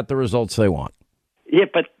 because they got the results they want. Yeah,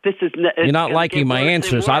 but this is... You're not liking my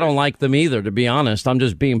answers. I don't like them either, to be honest. I'm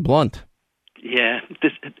just being blunt. Yeah,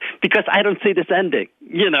 because I don't see this ending,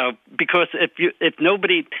 because if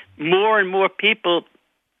more and more people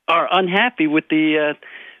are unhappy with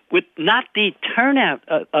with not the turnout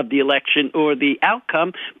of the election or the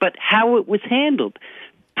outcome, but how it was handled.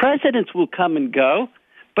 Presidents will come and go,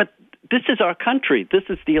 but this is our country. This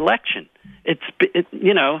is the election.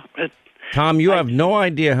 Tom, you have no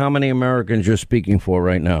idea how many Americans you're speaking for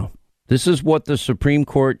right now. This is what the Supreme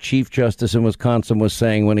Court Chief Justice in Wisconsin was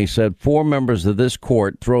saying when he said 4 members of this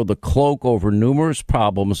court throw the cloak over numerous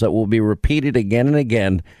problems that will be repeated again and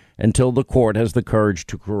again until the court has the courage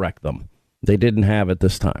to correct them. They didn't have it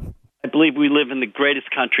this time. I believe we live in the greatest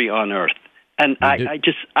country on earth, and I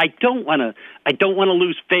don't want to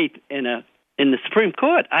lose faith in the Supreme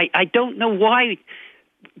Court. I don't know why.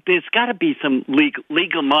 There's got to be some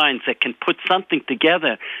legal minds that can put something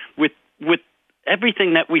together with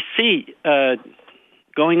everything that we see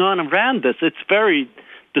going on around us. It's very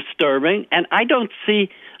disturbing, and I don't see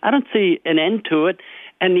an end to it.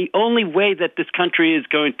 And the only way that this country is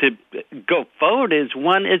going to go forward is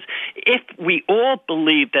if we all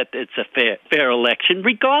believe that it's a fair election,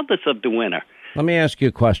 regardless of the winner. Let me ask you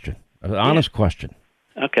a question, an honest question.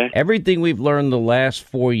 Okay. Everything we've learned the last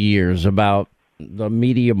 4 years about the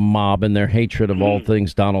media mob and their hatred of all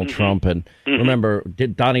things Donald Trump, and remember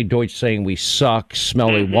Donnie Deutsch saying we suck,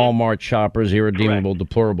 smelly Walmart shoppers, irredeemable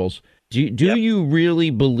deplorables. Do you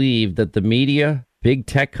really believe that the media, big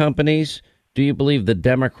tech companies, do you believe the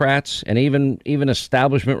Democrats and even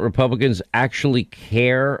establishment Republicans actually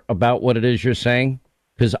care about what it is you're saying?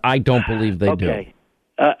 Because I don't believe they do.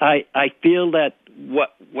 I feel that what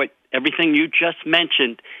everything you just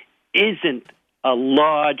mentioned isn't a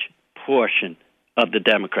large portion of the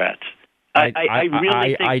Democrats.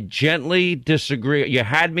 I gently disagree. You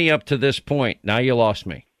had me up to this point. Now you lost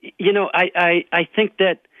me. I think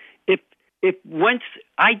that if once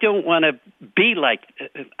I don't want to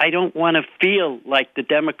feel like the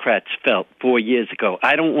Democrats felt 4 years ago.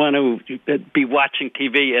 I don't want to be watching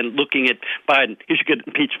TV and looking at Biden. He should get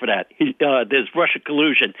impeached for that. There's Russia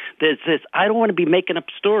collusion. There's this. I don't want to be making up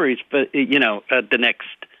stories for the next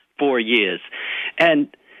 4 years.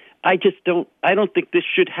 And I don't think this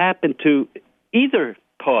should happen to either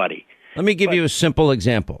party. Let me give you a simple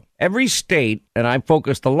example. Every state, and I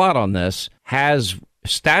focused a lot on this, has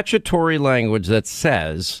statutory language that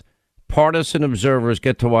says partisan observers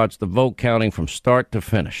get to watch the vote counting from start to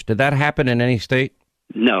finish. Did that happen in any state?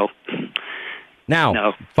 No.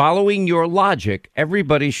 Now, following your logic,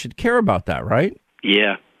 everybody should care about that, right?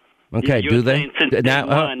 Yeah. Okay, do they?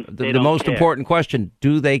 Now, the most important question,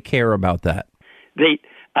 do they care about that?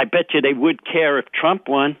 I bet you they would care if Trump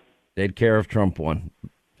won. They'd care if Trump won.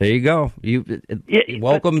 There you go.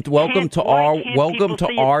 Welcome to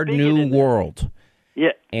our new world.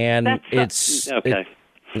 Yeah, and it's okay.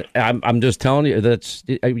 I'm just telling you that's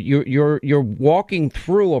you're walking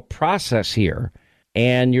through a process here,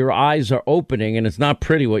 and your eyes are opening, and it's not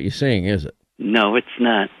pretty what you're seeing, is it? No, it's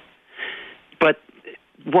not. But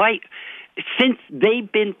why? Since they've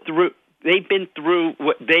been through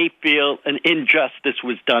what they feel an injustice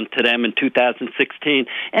was done to them in 2016,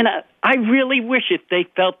 and I really wish if they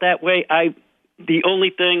felt that way. The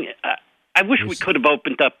only thing. I wish we could have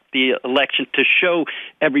opened up the election to show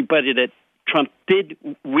everybody that Trump did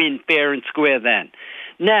win fair and square then.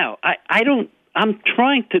 Now, I'm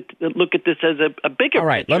trying to look at this as a bigger All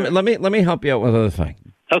right, picture. let me help you out with another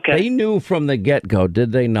thing. Okay. They knew from the get-go,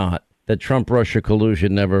 did they not, that Trump-Russia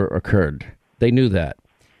collusion never occurred. They knew that.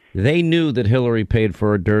 They knew that Hillary paid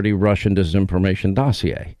for a dirty Russian disinformation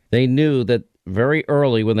dossier. They knew that very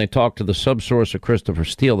early when they talked to the subsource of Christopher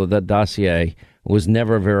Steele that dossier was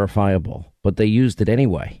never verifiable, but they used it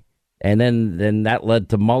anyway. And then that led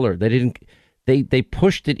to Mueller. They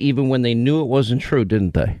pushed it even when they knew it wasn't true,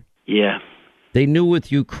 didn't they? Yeah. They knew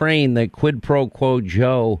with Ukraine that quid pro quo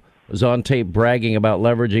Joe was on tape bragging about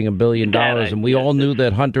leveraging $1 billion, and we all knew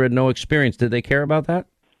that Hunter had no experience. Did they care about that?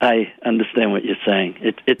 I understand what you're saying.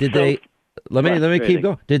 Let me keep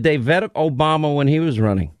going. Did they vet Obama when he was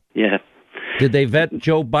running? Yeah. Did they vet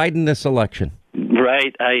Joe Biden this election?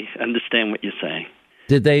 Right. I understand what you're saying.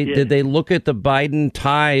 Did they look at the Biden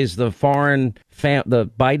ties, the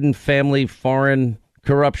Biden family foreign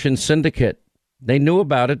corruption syndicate? They knew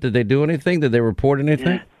about it. Did they do anything? Did they report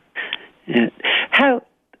anything? Yeah. How?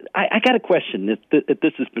 I got a question.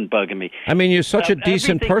 This has been bugging me. I mean, you're such a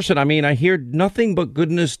decent person. I mean, I hear nothing but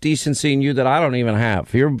goodness, decency in you that I don't even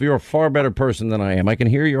have. You're a far better person than I am. I can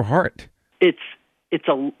hear your heart. It's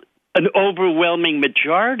an overwhelming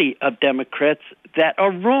majority of Democrats that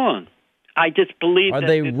are wrong. I just believe. Are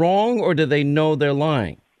they wrong, or do they know they're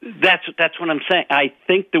lying? That's what I'm saying. I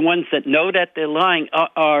think the ones that know that they're lying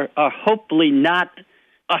are hopefully not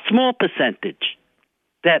a small percentage.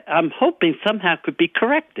 That I'm hoping somehow could be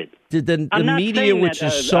corrected. Did the media, which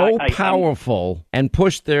is so powerful and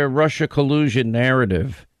pushed their Russia collusion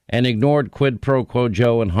narrative and ignored quid pro quo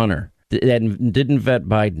Joe and Hunter and didn't vet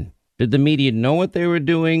Biden, did the media know what they were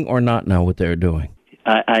doing or not know what they were doing?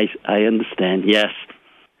 I understand. Yes.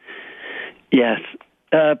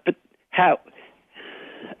 But how?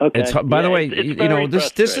 Okay. By the way,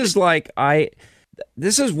 this is like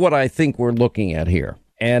this is what I think we're looking at here.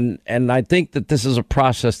 And I think that this is a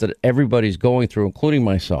process that everybody's going through, including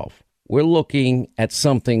myself. We're looking at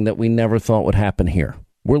something that we never thought would happen here.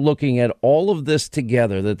 We're looking at all of this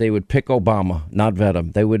together, that they would pick Obama, not vet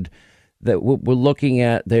him. We're looking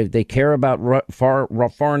at, they care about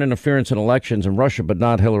foreign interference in elections in Russia, but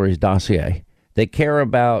not Hillary's dossier. They care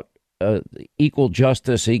about equal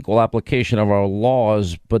justice, equal application of our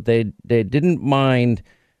laws, but they didn't mind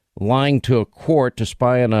lying to a court to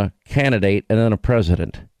spy on a candidate and then a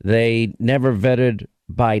president. They never vetted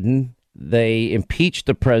Biden. They impeached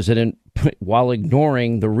the president while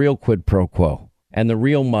ignoring the real quid pro quo and the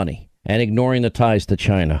real money, and ignoring the ties to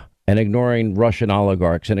China, and ignoring Russian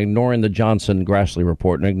oligarchs, and ignoring the Johnson-Grassley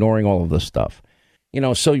report, and ignoring all of this stuff.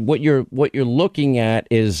 So what you're looking at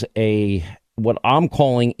is what I'm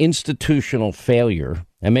calling institutional failure.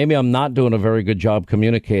 And maybe I'm not doing a very good job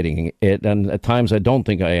communicating it, and at times I don't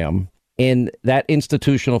think I am. And that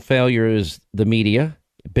institutional failure is the media,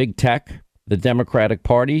 big tech, the Democratic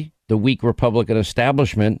Party, the weak Republican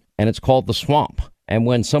establishment, and it's called the swamp. And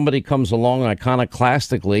when somebody comes along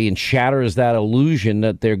iconoclastically and shatters that illusion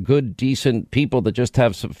that they're good, decent people that just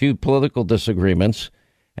have some few political disagreements,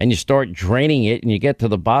 and you start draining it and you get to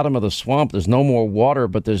the bottom of the swamp, there's no more water,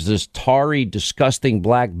 but there's this tarry, disgusting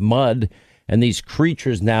black mud. And these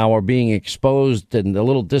creatures now are being exposed, and a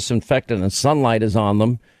little disinfectant and sunlight is on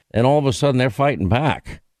them. And all of a sudden, they're fighting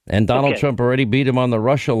back. And Donald Trump already beat him on the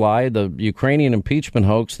Russia lie, the Ukrainian impeachment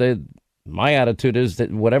hoax. My attitude is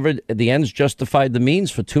that whatever the ends justified the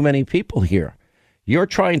means for too many people here. You're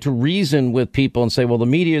trying to reason with people and say, well, the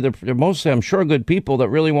media, they're mostly, I'm sure, good people that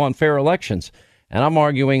really want fair elections. And I'm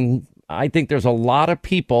arguing, I think there's a lot of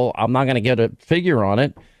people, I'm not going to get a figure on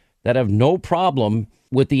it, that have no problem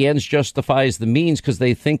with the ends justifies the means because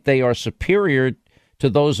they think they are superior to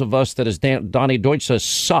those of us that, as Donnie Deutsch says,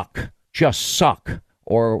 just suck,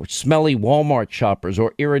 or smelly Walmart shoppers,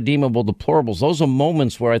 or irredeemable deplorables. Those are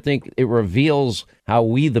moments where I think it reveals how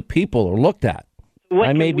we, the people, are looked at.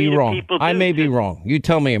 I may be wrong. I may be wrong. You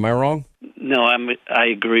tell me, am I wrong? No, I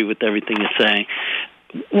agree with everything you're saying.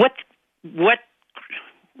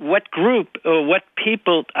 What group or what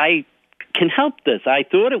people can help this? I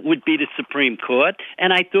thought it would be the Supreme Court,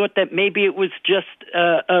 and I thought that maybe it was just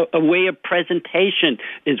a way of presentation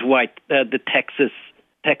is why the Texas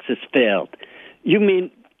failed. You mean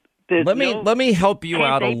let me help you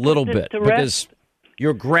out a little bit, because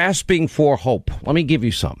you're grasping for hope. Let me give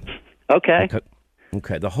you some. Okay.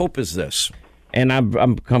 The hope is this, and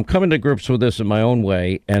I'm coming to grips with this in my own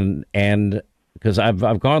way, and because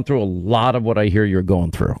I've gone through a lot of what I hear you're going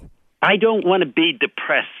through. I don't want to be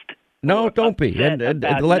depressed. No, don't be. And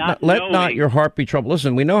let not your heart be troubled.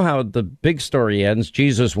 Listen, we know how the big story ends.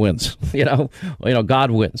 Jesus wins. God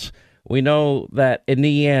wins. We know that in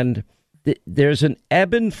the end, there's an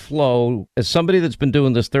ebb and flow. As somebody that's been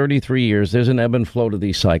doing this 33 years, there's an ebb and flow to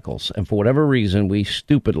these cycles. And for whatever reason, we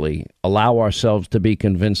stupidly allow ourselves to be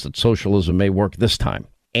convinced that socialism may work this time.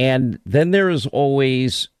 And then there's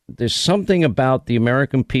something about the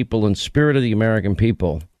American people and spirit of the American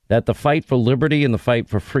people that the fight for liberty and the fight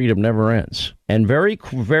for freedom never ends. And very,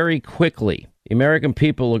 very quickly, the American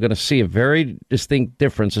people are going to see a very distinct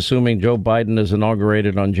difference, assuming Joe Biden is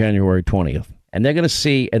inaugurated on January 20th. And they're going to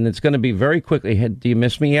see, and it's going to be very quickly, do you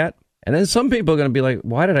miss me yet? And then some people are going to be like,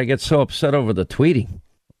 why did I get so upset over the tweeting?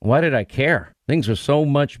 Why did I care? Things are so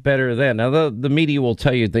much better then. Now, the media will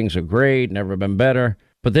tell you things are great, never been better,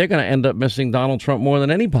 but they're going to end up missing Donald Trump more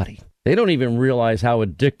than anybody. They don't even realize how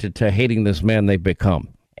addicted to hating this man they've become.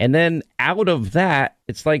 And then out of that,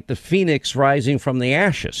 it's like the phoenix rising from the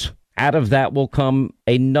ashes. out of that will come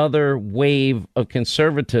another wave of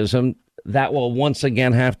conservatism that will once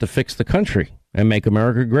again have to fix the country and make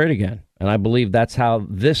America great again. And I believe that's how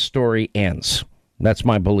this story ends. That's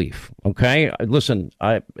my belief. OK, listen,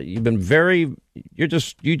 you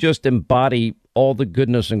just embody all the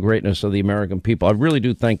goodness and greatness of the American people. I really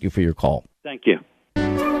do thank you for your call. Thank you.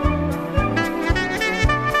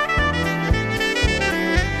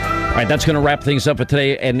 All right, that's going to wrap things up for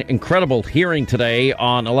today. An incredible hearing today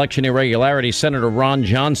on election irregularities. Senator Ron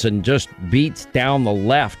Johnson just beats down the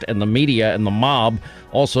left and the media and the mob.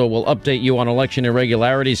 Also, we'll update you on election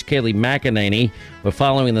irregularities. Kayleigh McEnany. We're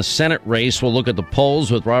following the Senate race. We'll look at the polls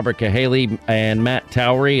with Robert Cahaly and Matt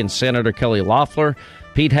Towery and Senator Kelly Loeffler.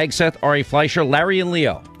 Pete Hegseth, Ari Fleischer, Larry and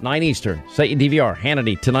Leo, 9 Eastern. Set your DVR.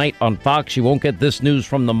 Hannity tonight on Fox. You won't get this news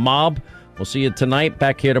from the mob. We'll see you tonight.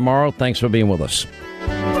 Back here tomorrow. Thanks for being with us.